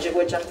year's budget,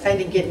 which I'm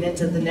kind of getting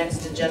into the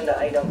next agenda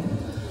item,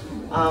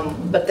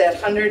 but that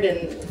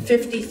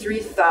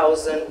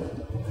 $153,000,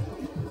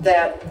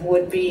 that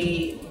would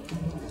be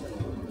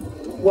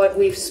what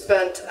we've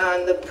spent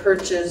on the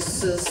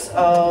purchases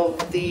of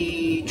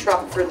the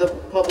truck for the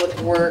public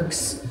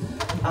works,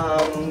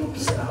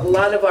 a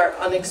lot of our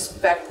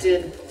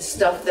unexpected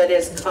stuff that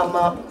has come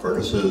up.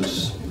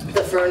 Furnaces.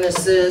 The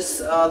furnaces,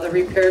 the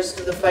repairs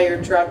to the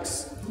fire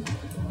trucks.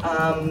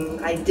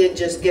 I did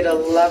just get an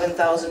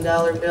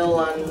 $11,000 bill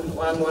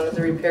on one of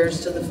the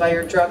repairs to the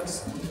fire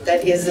trucks.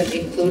 That isn't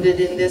included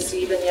in this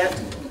even yet,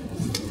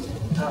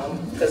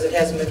 because it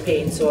hasn't been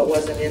paid, so it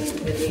wasn't in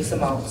these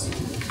amounts.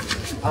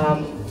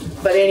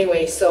 But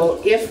anyway, so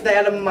if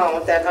that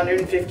amount, that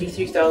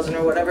 $153,000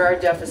 or whatever our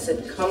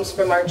deficit comes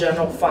from our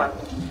general fund,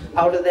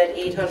 out of that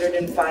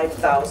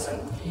 $805,000,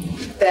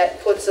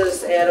 that puts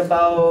us at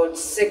about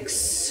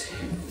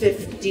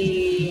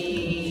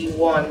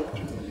 $651,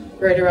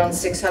 right around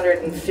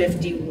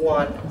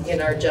 $651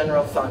 in our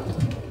general fund.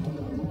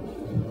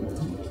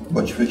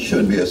 Which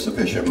should be a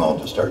sufficient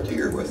amount to start the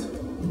year with.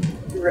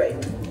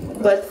 Right.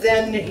 But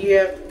then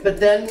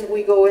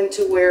we go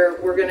into where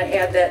we're gonna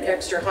add that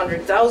extra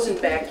 $100,000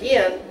 back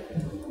in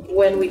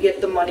when we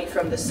get the money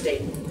from the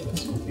state.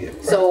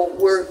 So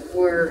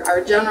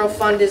our general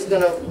fund is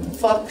gonna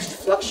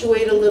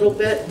fluctuate a little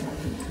bit,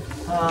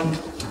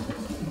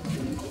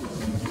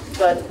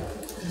 but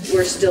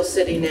we're still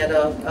sitting at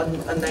a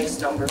nice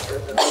number for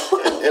them.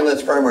 And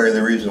that's primarily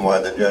the reason why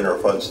the general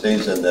fund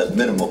stays in that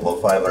minimum of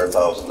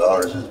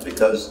 $500,000 is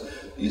because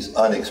these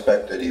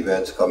unexpected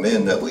events come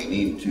in that we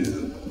need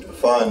to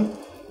fund,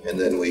 and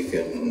then we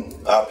can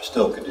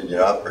still continue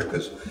to operate,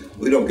 because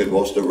we don't get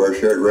most of our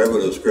shared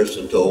revenues, Chris,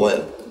 until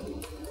when?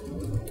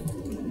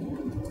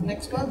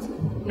 Next month?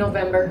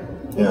 November.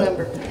 Yeah.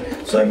 November.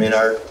 So I mean,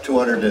 our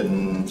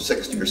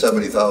 $260,000 or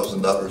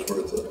 $70,000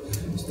 worth of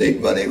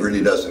state money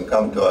really doesn't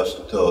come to us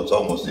until it's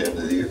almost the end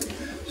of the year.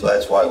 So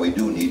that's why we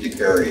do need to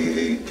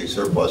carry a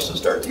surplus to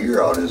start the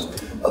year out, is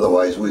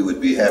otherwise we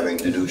would be having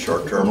to do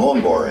short-term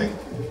loan borrowing,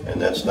 and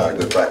that's not a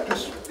good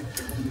practice.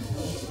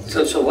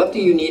 So what do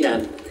you need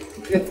on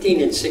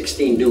 15 and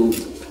 16 do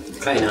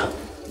kind of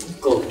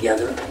go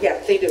together? Yeah,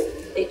 they do.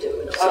 They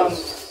do.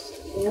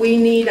 We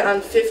need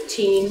on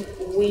 15,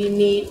 we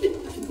need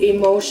a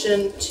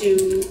motion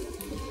to,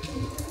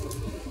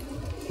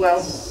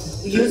 well,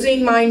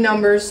 using my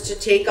numbers to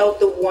take out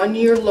the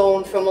 1-year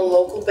loan from a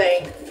local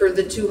bank for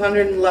the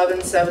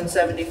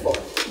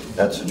 $211,774.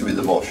 That should be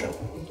the motion.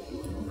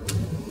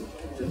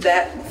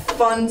 That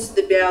funds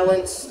the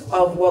balance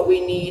of what we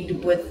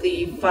need with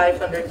the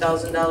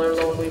 $500,000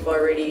 loan we've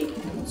already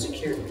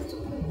secured.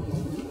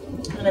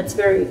 And it's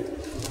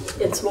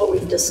what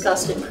we've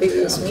discussed in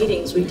previous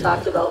meetings. We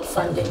talked about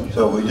funding.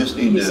 So we just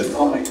need to...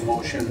 I'll make a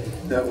motion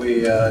that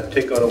we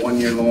take out a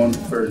 1-year loan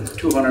for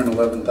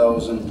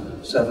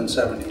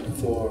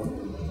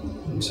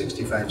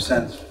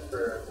 $211,774.65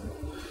 for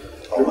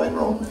Town Line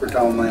Road. For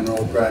Town Line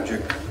Road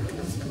project.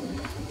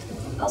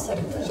 I'll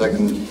second that.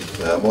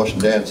 Second, motion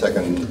Dan,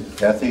 second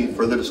Kathy.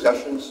 Further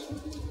discussions?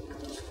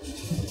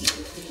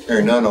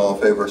 Hearing none, all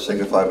in favor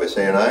signify by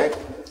saying aye.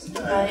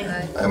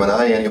 Aye. I'm an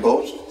aye, any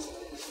opposed?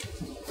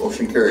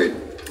 Motion carried.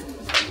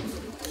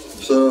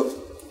 So,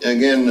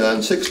 again,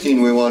 on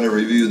 16, we want to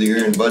review the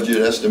year-end budget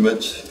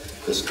estimates.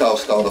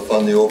 Discuss how to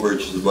fund the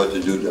overage of the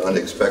budget due to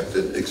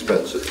unexpected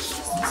expenses.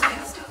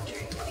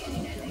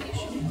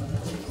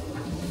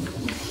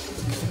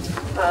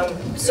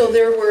 So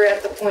there we're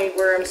at the point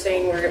where I'm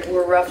saying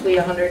we're roughly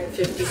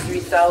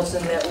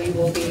 153,000 that we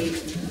will be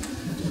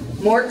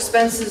more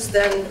expenses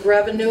than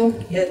revenue.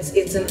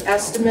 It's an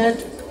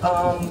estimate.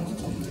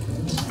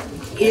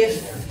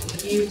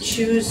 If you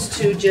choose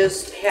to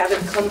just have it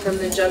come from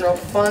the general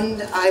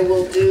fund, I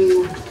will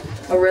do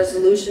a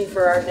resolution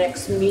for our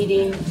next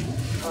meeting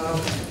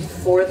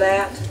for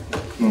that.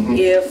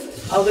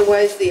 If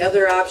otherwise, the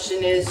other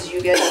option is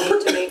you guys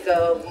need to make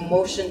a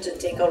motion to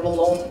take out a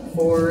loan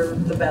for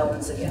the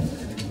balance again.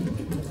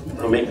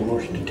 I'll make a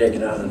motion to take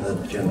it out of the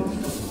general.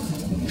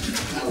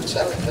 I would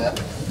second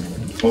that.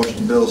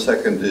 Motion Bill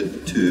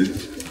seconded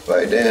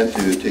by Dan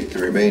to take the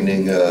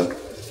remaining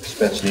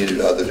expense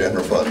needed out of the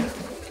general fund.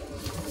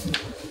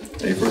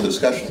 Any further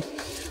discussion?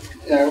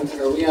 Yeah,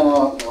 are we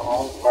on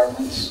all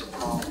departments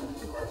are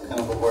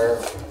kind of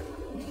aware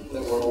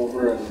that we're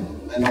over,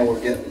 and I know we're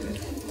getting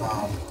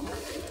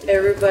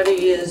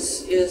Everybody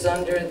is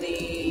under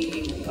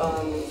the,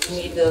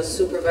 need the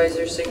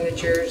supervisor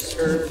signatures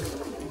for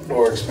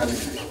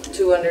expenditures.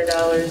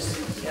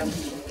 $200. Yep.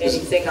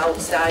 Anything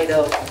outside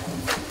of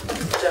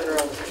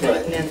general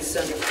maintenance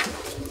and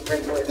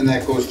regular. And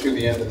that goes through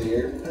the end of the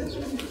year?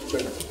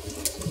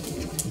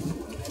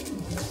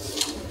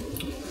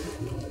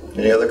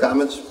 Any other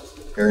comments?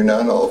 Hearing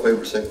none, all in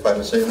favor signify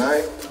by saying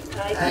aye.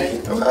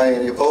 Aye. Aye.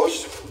 Any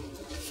opposed?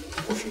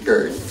 Motion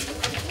carried.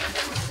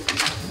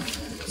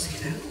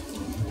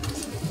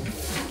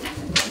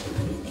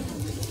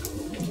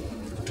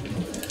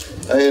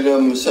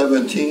 Item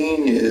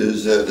 17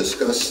 is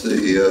discuss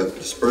the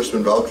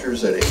disbursement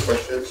vouchers. Any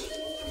questions?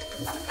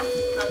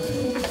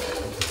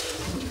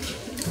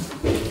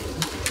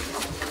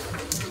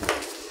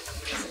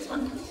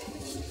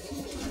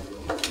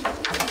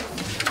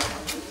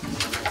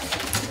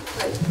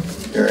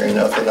 Hearing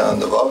nothing on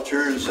the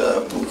vouchers,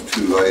 move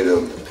to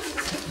item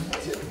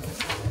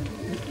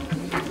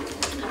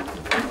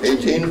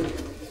 18,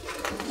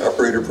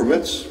 operator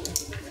permits.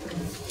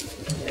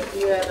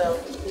 You had a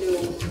new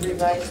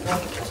revised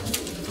one,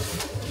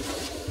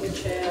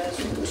 which has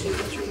 2,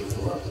 3,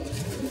 4,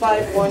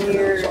 5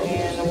 1-year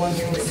and a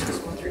 1-year with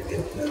 6-month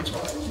review.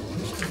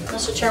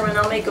 Mr. Chairman,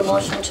 I'll make a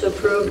motion to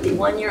approve the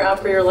 1-year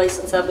operator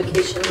license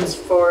applications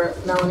for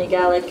Melanie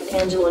Gallick,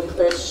 Angela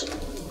Klisch,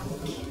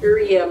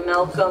 Curia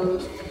Malcolm,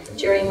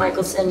 Jerry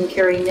Michelson,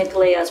 Carrie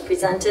Nicolay as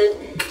presented,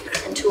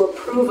 and to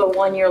approve a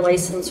 1-year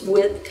license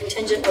with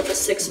contingent with a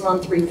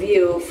 6-month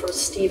review for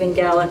Stephen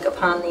Gallick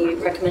upon the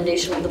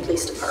recommendation of the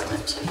police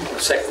department.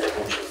 Second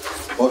motion.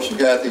 Motion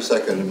Kathy,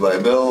 seconded by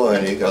Bill.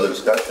 Any other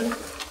discussion?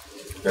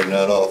 Hearing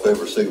none, all in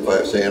favor signify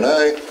by saying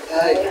aye.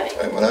 Aye.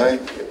 I'm an aye.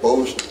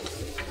 Opposed?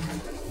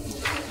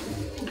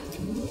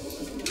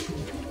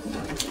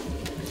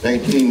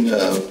 19,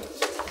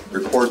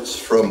 reports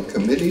from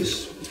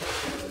committees.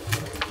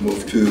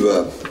 Move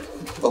to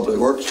Public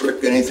Works.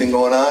 Rick, anything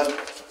going on?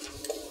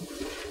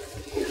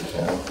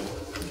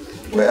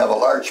 We have a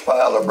large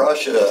pile of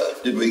brush.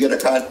 Did we get in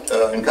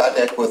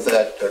contact with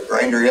that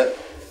grinder yet?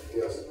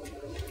 Yes.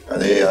 Are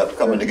they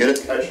coming to get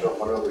it? Catching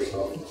up on other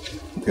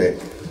stuff. Okay.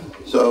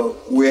 So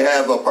we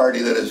have a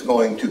party that is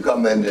going to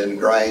come in and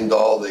grind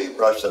all the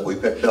brush that we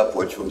picked up,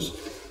 which was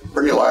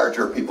pretty large,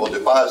 or people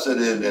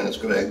deposited, and it's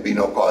going to be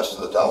no cost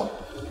to the town.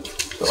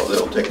 So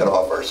they'll take it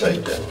off our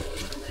site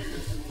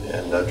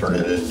and turn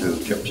it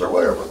into chips or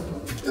whatever.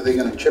 Are they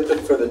going to chip it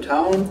for the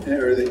town,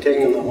 or are they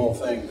taking the whole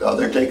thing? No,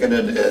 they're taking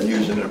it and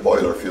using it as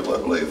boiler fuel, I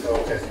believe.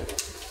 Okay.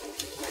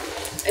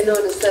 I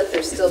noticed that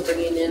they're still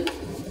bringing in.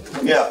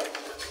 Yeah.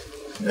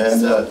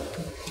 And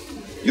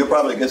you'll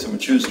probably get some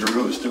choose the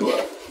roos too.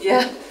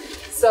 Yeah.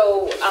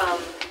 So,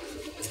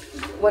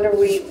 what are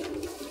we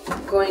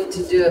going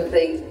to do if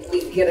we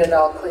get it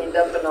all cleaned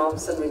up and all of a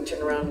sudden we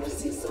turn around and we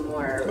see some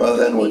more? Well,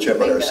 then we'll chip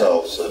it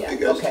ourselves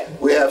because okay.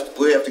 we have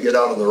to get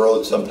out on the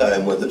road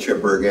sometime with the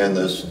chipper again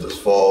this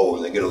fall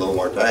when they get a little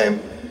more time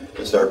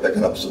and start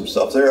picking up some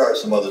stuff. There are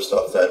some other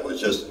stuff that was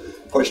just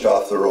pushed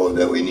off the road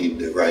that we need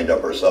to grind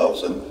up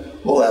ourselves, and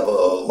we'll have a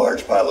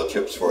large pile of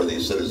chips for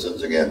these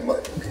citizens again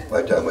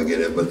by the time we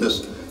get in. But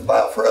this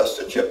pile for us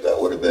to chip, that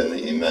would have been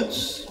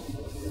immense.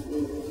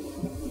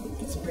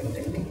 It's pretty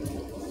big.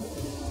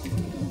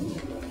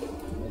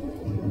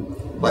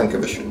 Plan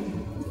Commission,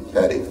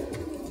 Patty.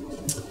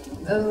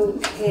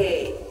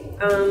 Okay,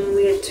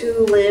 we had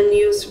 2 land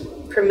use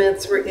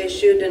permits were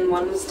issued and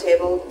 1 was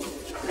tabled.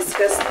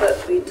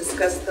 We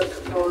discussed the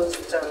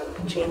proposed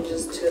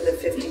changes to the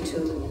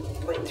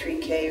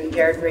 52.3K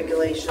yard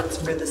regulations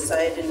for the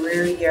side and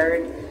rear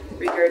yard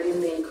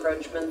regarding the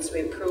encroachments.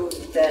 We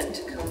approved that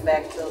to come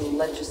back to the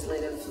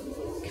legislative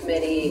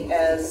committee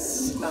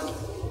as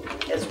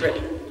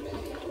written.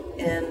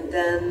 And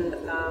then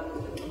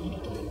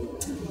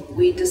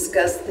we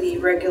discussed the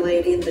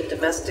regulating the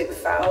domestic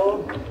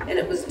fowl, and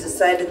it was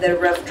decided that a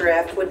rough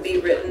draft would be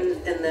written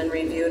and then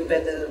reviewed by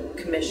the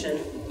commission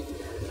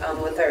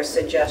with our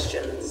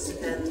suggestions.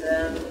 And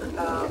then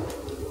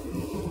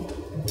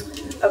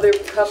other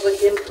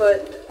public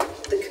input,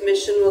 the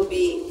commission will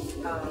be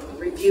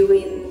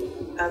reviewing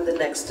on the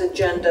next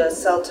agenda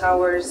cell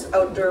towers,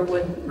 outdoor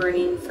wood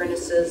burning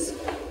furnaces,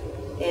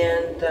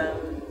 and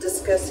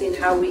discussing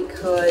how we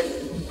could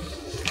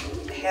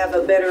have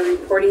a better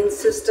reporting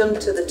system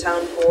to the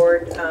town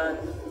board on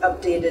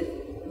updated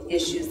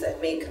issues that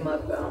may come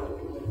up,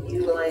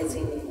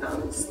 utilizing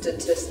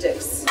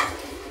statistics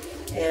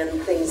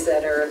and things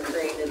that are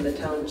occurring in the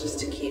town just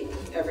to keep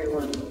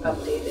everyone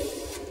updated.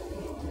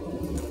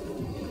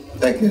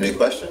 Thank you. Any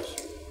questions?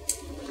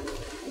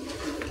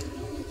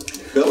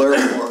 Bill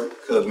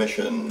Airport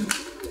Commission.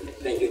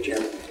 Thank you,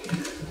 Chairman.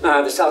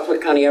 The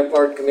Southwick County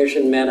Airport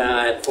Commission met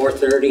at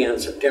 4:30 on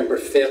September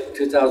 5th,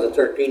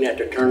 2013 at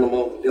the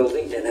Terminal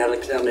Building in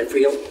Alexander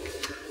Field.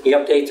 The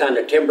updates on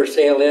the timber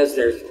sale is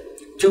there's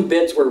 2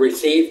 bids were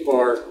received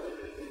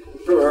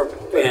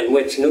and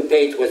which New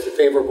Page was the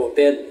favorable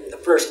bid. The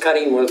first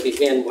cutting will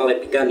begin,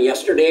 it begun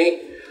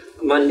yesterday,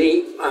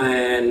 Monday,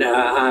 and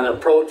on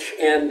approach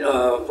end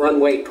of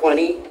runway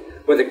 20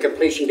 with a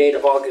completion date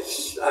of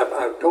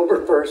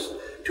October 1st,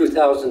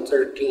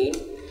 2013.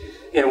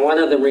 And one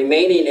of the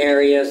remaining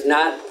areas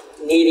not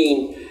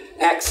needing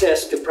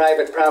access to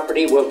private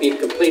property will be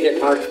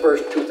completed March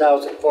 1st,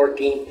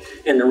 2014,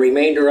 and the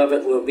remainder of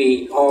it will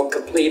be all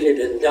completed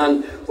and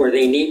done where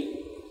they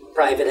need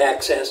private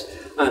access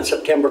on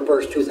September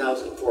 1st,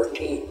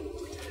 2014.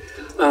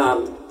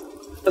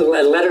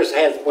 Letters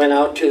went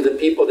out to the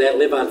people that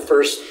live on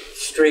First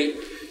Street,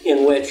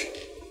 in which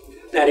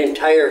that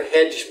entire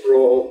hedge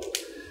row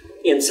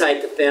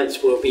inside the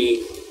fence will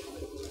be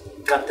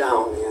cut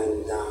down,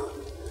 and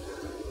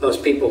those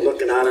people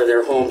looking out of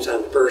their homes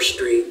on First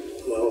Street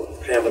will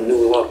have a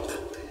new look.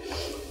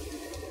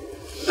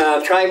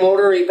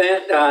 Tri-Motor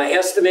event,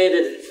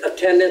 estimated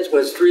attendance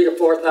was 3,000 to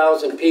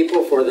 4,000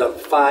 people for the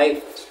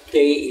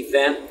 5-day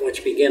event,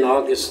 which began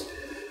August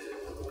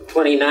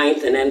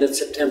 29th and ended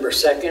September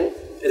 2nd.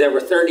 There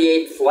were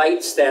 38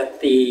 flights that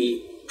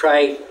the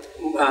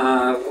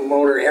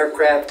Tri-Motor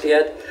aircraft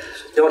did.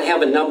 Don't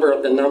have a number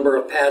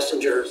of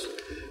passengers,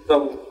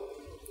 but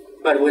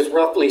it was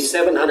roughly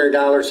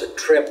 $700 a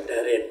trip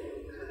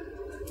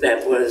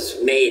that was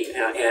made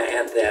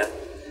at that.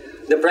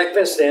 The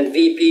breakfast and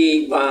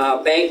VIP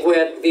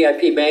banquet,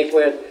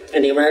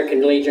 and the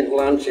American Legion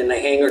lunch and the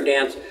hangar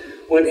dance,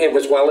 it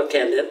was well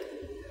attended.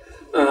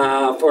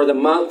 For the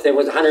month, there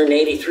was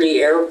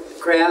 183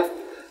 aircraft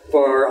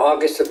for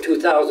August of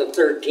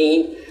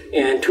 2013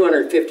 and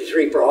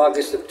 253 for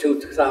August of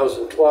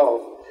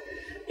 2012.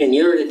 In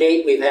year to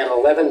date, we've had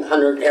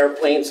 1,100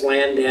 airplanes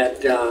land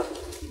at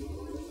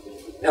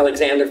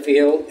Alexander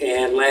Field,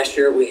 and last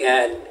year we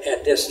had,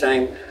 at this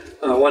time,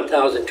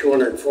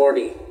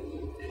 1,240.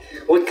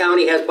 Wood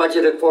County has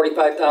budgeted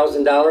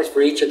 $45,000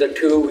 for each of the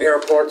 2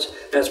 airports,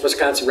 that's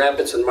Wisconsin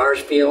Rapids and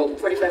Marshfield.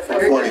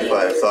 4,500.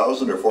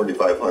 45,000 or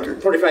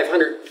 4,500?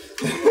 4,500.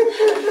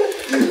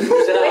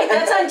 Wait,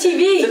 that's on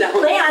TV.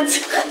 Lance.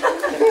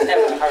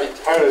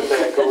 Heart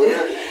attack over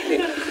there.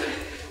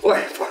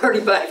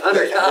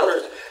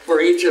 $4,500 for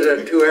each of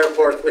the 2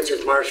 airports, which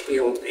is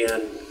Marshfield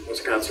and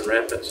Wisconsin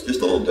Rapids. Just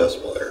a little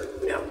decimal error.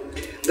 Yeah.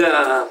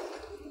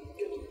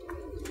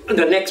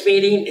 The next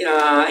meeting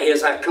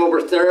is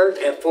October 3rd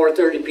at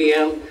 4:30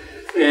 p.m.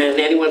 and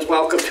anyone's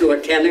welcome to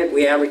attend it.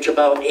 We average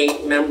about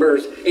 8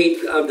 members,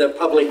 8 of the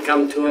public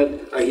come to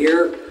it a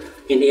year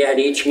at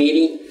each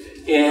meeting.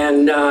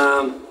 And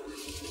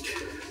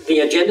the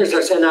agendas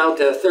are sent out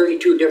to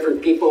 32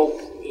 different people.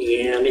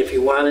 And if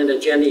you want an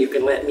agenda, you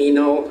can let me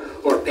know,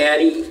 or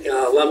Patty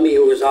Lumby,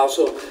 who is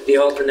also the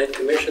alternate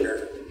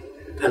commissioner.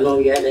 I don't know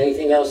if you had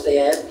anything else to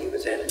add? He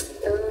was at it.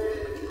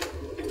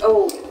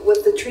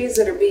 With the trees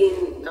that are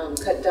being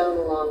cut down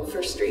along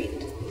First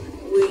Street,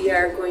 we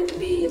are going to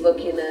be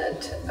looking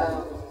at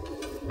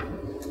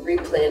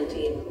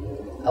replanting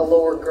a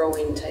lower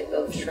growing type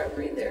of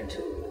shrubbery there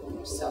too.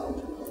 So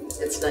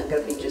it's not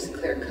going to be just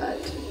clear cut.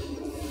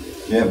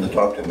 You happen to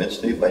talk to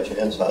Misty by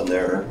chance on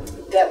their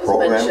That was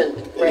program? mentioned.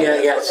 Right?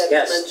 Yeah, yes,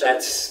 Mentioned.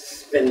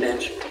 that's been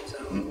mentioned. So.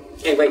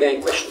 Anybody got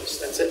any questions?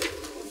 That's it.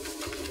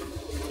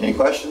 Any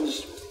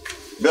questions?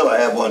 Bill, I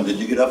have one. Did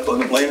you get up on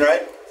the plane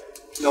ride?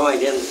 No, I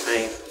didn't.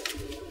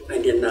 I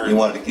did not. You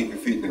wanted to keep your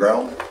feet in the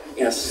ground?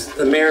 Yes,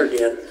 the mayor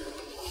did.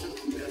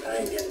 But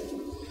I didn't.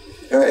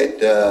 All right,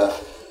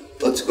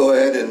 let's go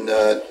ahead and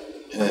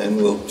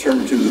we'll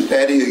turn to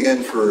Patty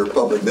again for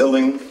public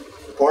building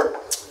report.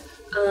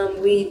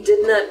 We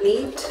did not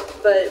meet,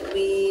 but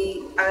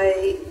we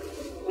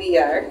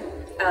are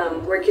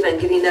working on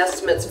getting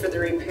estimates for the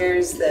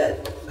repairs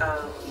that,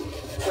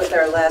 with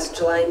our last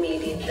July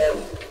meeting, that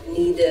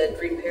needed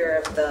repair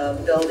of the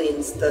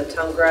buildings, the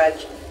town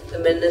garage, the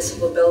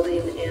municipal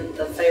building, and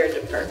the fire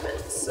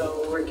department.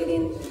 So we're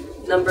getting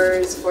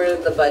numbers for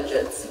the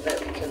budgets so that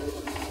we can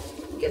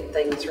get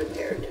things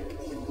repaired.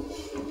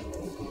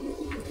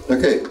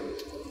 Okay,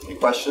 any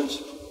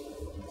questions?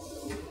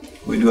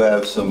 We do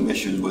have some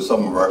issues with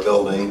some of our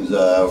buildings.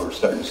 We're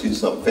starting to see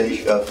some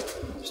fascia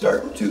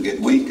starting to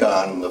get weak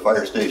on the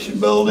fire station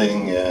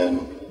building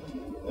and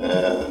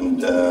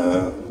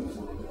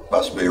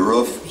possibly a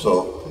roof.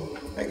 So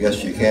I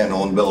guess you can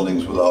own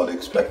buildings without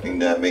expecting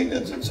to have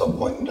maintenance at some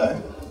point in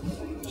time.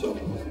 So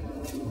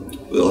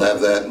we'll have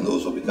that, and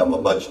those will become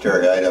a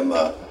budgetary item.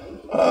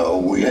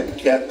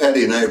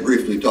 Patty and I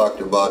briefly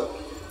talked about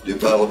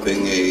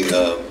developing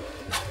a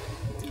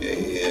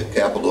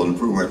capital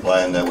improvement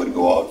plan that would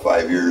go out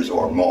 5 years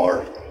or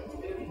more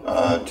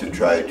to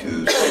try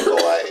to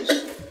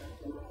stabilize,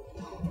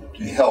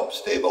 to help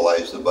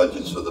stabilize the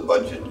budget so the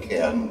budget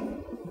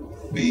can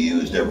be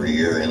used every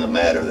year in a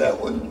manner that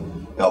would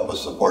help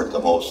us support the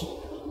most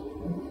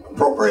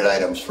appropriate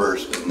items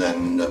first and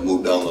then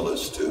move down the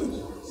list to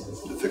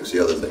fix the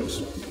other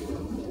things.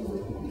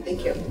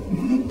 Thank you.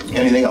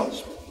 Anything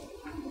else?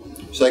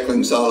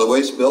 Recycling solid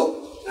waste, Bill?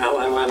 Now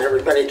I want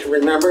everybody to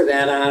remember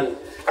that on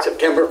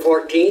September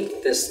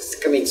 14th, this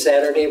coming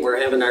Saturday, we're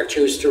having our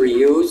Choose to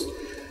Reuse.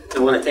 I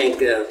want to thank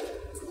the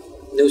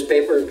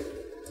newspaper,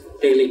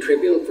 Daily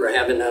Tribune, for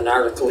having an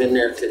article in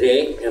there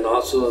today, and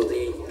also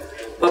the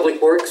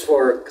Public Works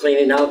for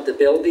cleaning out the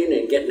building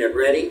and getting it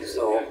ready.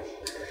 So a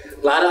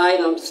lot of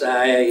items.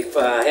 I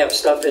have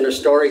stuff in a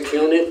storage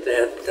unit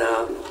that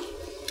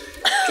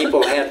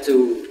people had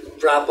to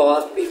drop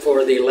off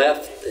before they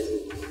left,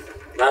 and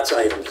lots of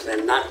items.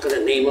 I'm not going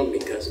to name them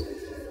because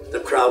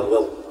the crowd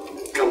will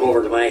come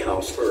over to my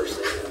house first.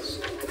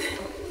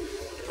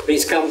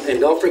 Please come, and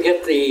don't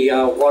forget the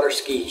water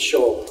ski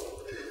show.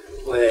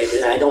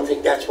 I don't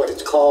think that's what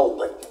it's called,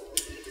 but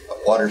A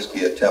water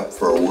ski attempt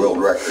for a world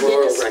record.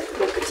 World record.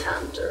 Book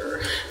attempt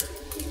or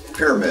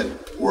Pyramid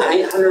world.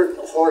 900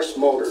 horse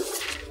motor.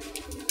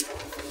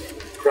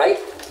 Right?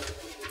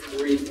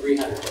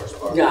 300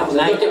 horsepower. Yeah, So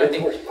 900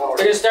 they're horsepower.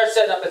 going to start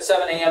setting up at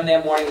 7 a.m.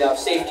 that morning. They'll have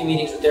safety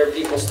meetings with their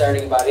people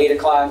starting about 8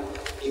 o'clock.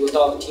 Meet with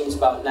all the teams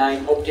about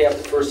 9. Hope to have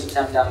the first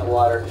attempt on the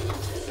water,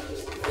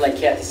 like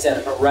Kathy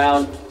said,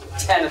 around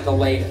 10 at the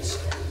latest.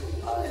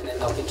 And then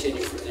they'll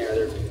continue from there.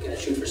 They're going to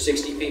shoot for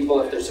 60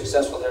 people. If they're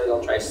successful there,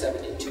 they'll try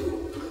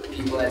 72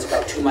 people. That's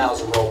about 2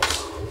 miles of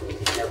ropes in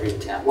every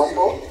attempt. One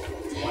boat?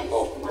 One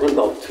boat. One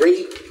boat.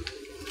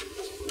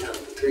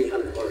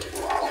 300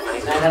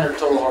 horsepower. 900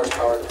 total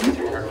horsepower,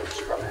 300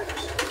 horsepower.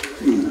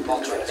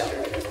 All tricked out.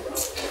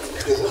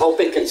 Hope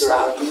it can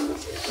stop.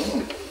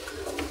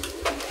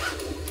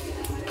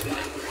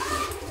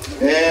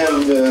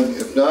 And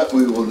if not,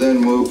 we will then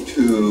move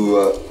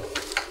to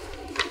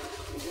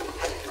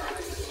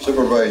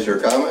supervisor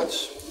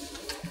comments.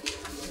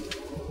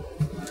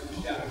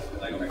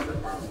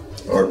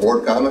 Or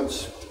board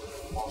comments.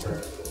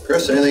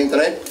 Chris, anything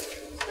tonight?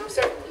 No,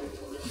 sir.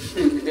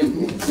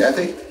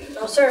 Kathy?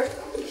 No, sir.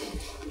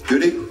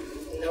 Judy?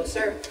 No,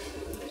 sir.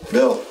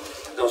 Bill?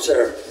 No,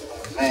 sir.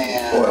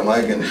 Man. Boy, am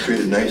I getting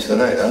treated nice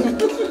tonight, huh?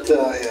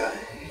 Tell ya.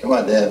 Come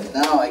on, Dad.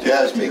 Now I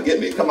Jazz me, get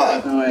me, come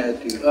on. No, I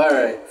had to. All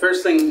right.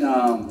 First thing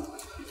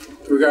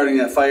regarding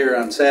that fire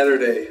on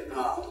Saturday,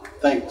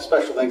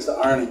 special thanks to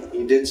Arnie.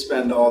 He did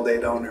spend all day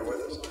down there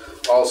with us.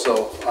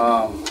 Also,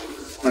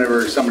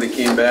 whenever somebody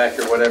came back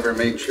or whatever,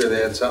 made sure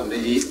they had something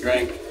to eat,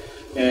 drink,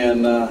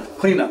 and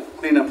cleanup.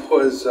 Cleanup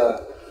was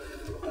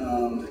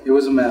it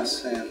was a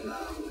mess, and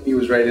he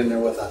was right in there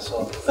with us.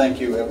 So thank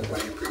you,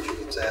 everybody.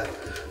 Appreciates that.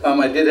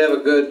 I did have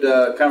a good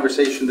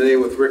conversation today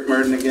with Rick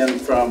Merton again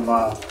from.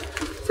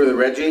 For the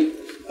Reggie.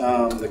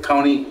 The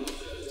county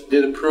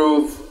did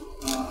approve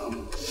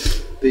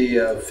the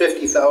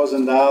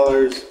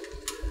 $50,000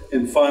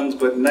 in funds,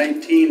 but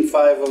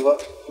 $19,500 of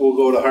it will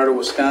go to Heart of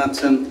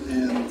Wisconsin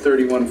and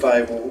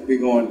 $31,500 will be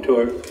going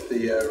toward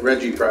the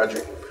Reggie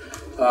project.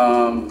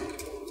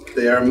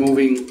 They are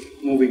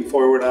moving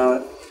forward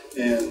on it,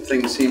 and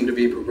things seem to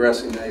be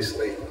progressing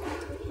nicely.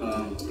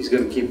 He's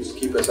going to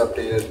keep us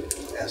updated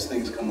as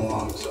things come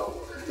along, so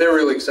they're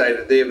really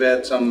excited. They have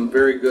had some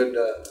very good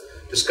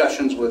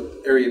discussions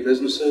with area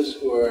businesses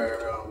who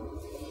are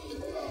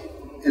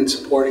in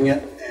supporting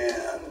it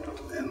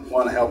and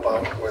want to help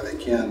out where they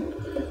can.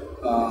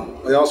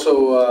 We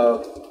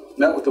also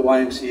met with the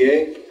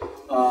YMCA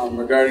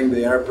regarding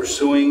they are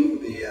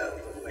pursuing the,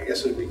 I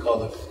guess it would be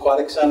called the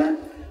Aquatic Center.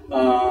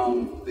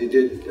 They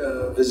did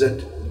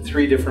visit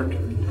 3 different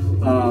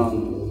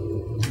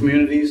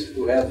communities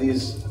who have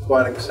these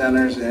aquatic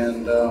centers,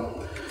 and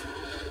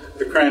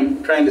they're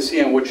trying to see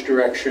in which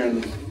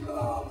direction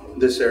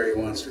this area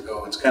wants to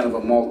go. It's kind of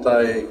a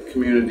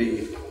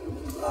multi-community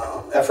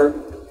effort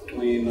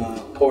between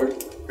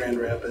Port, Grand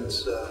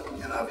Rapids,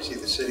 and obviously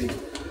the city.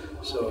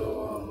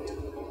 So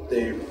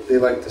they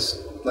like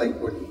this, like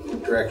what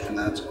direction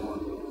that's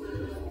going.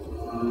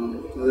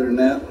 Other than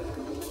that,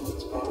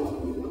 that's about it.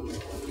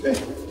 Okay.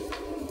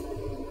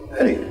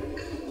 Eddie?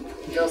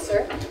 No,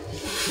 sir.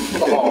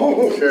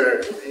 Oh,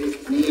 sure. You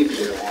need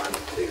to one.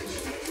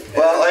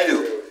 Well, I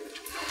do.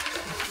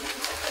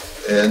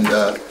 And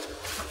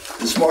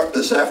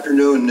this afternoon,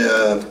 afternoon,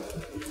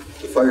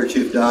 the Fire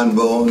Chief Don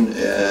Bone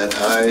and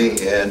I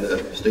and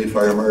the State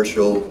Fire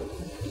Marshal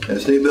and the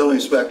State Building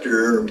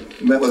Inspector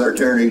met with our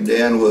attorney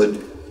Dan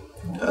Wood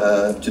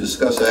to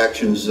discuss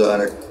actions on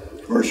a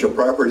commercial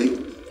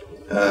property.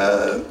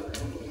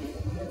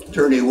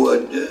 Attorney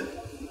Wood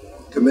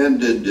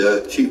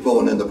commended Chief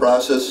Bone in the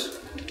process.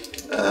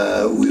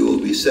 We will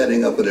be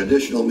setting up an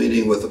additional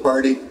meeting with the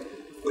party,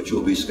 which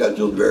will be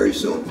scheduled very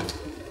soon.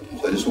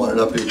 So I just wanted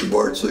to update the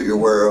board so you're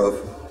aware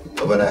of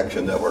an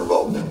action that we're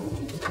involved in.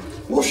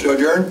 Motion to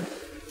adjourn?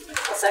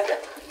 A second.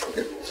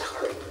 Okay.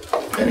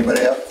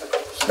 Anybody have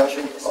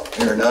discussion?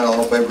 Hearing none,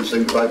 all in favor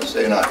signify by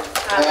saying aye.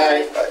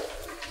 Aye.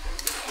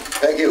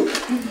 Thank you.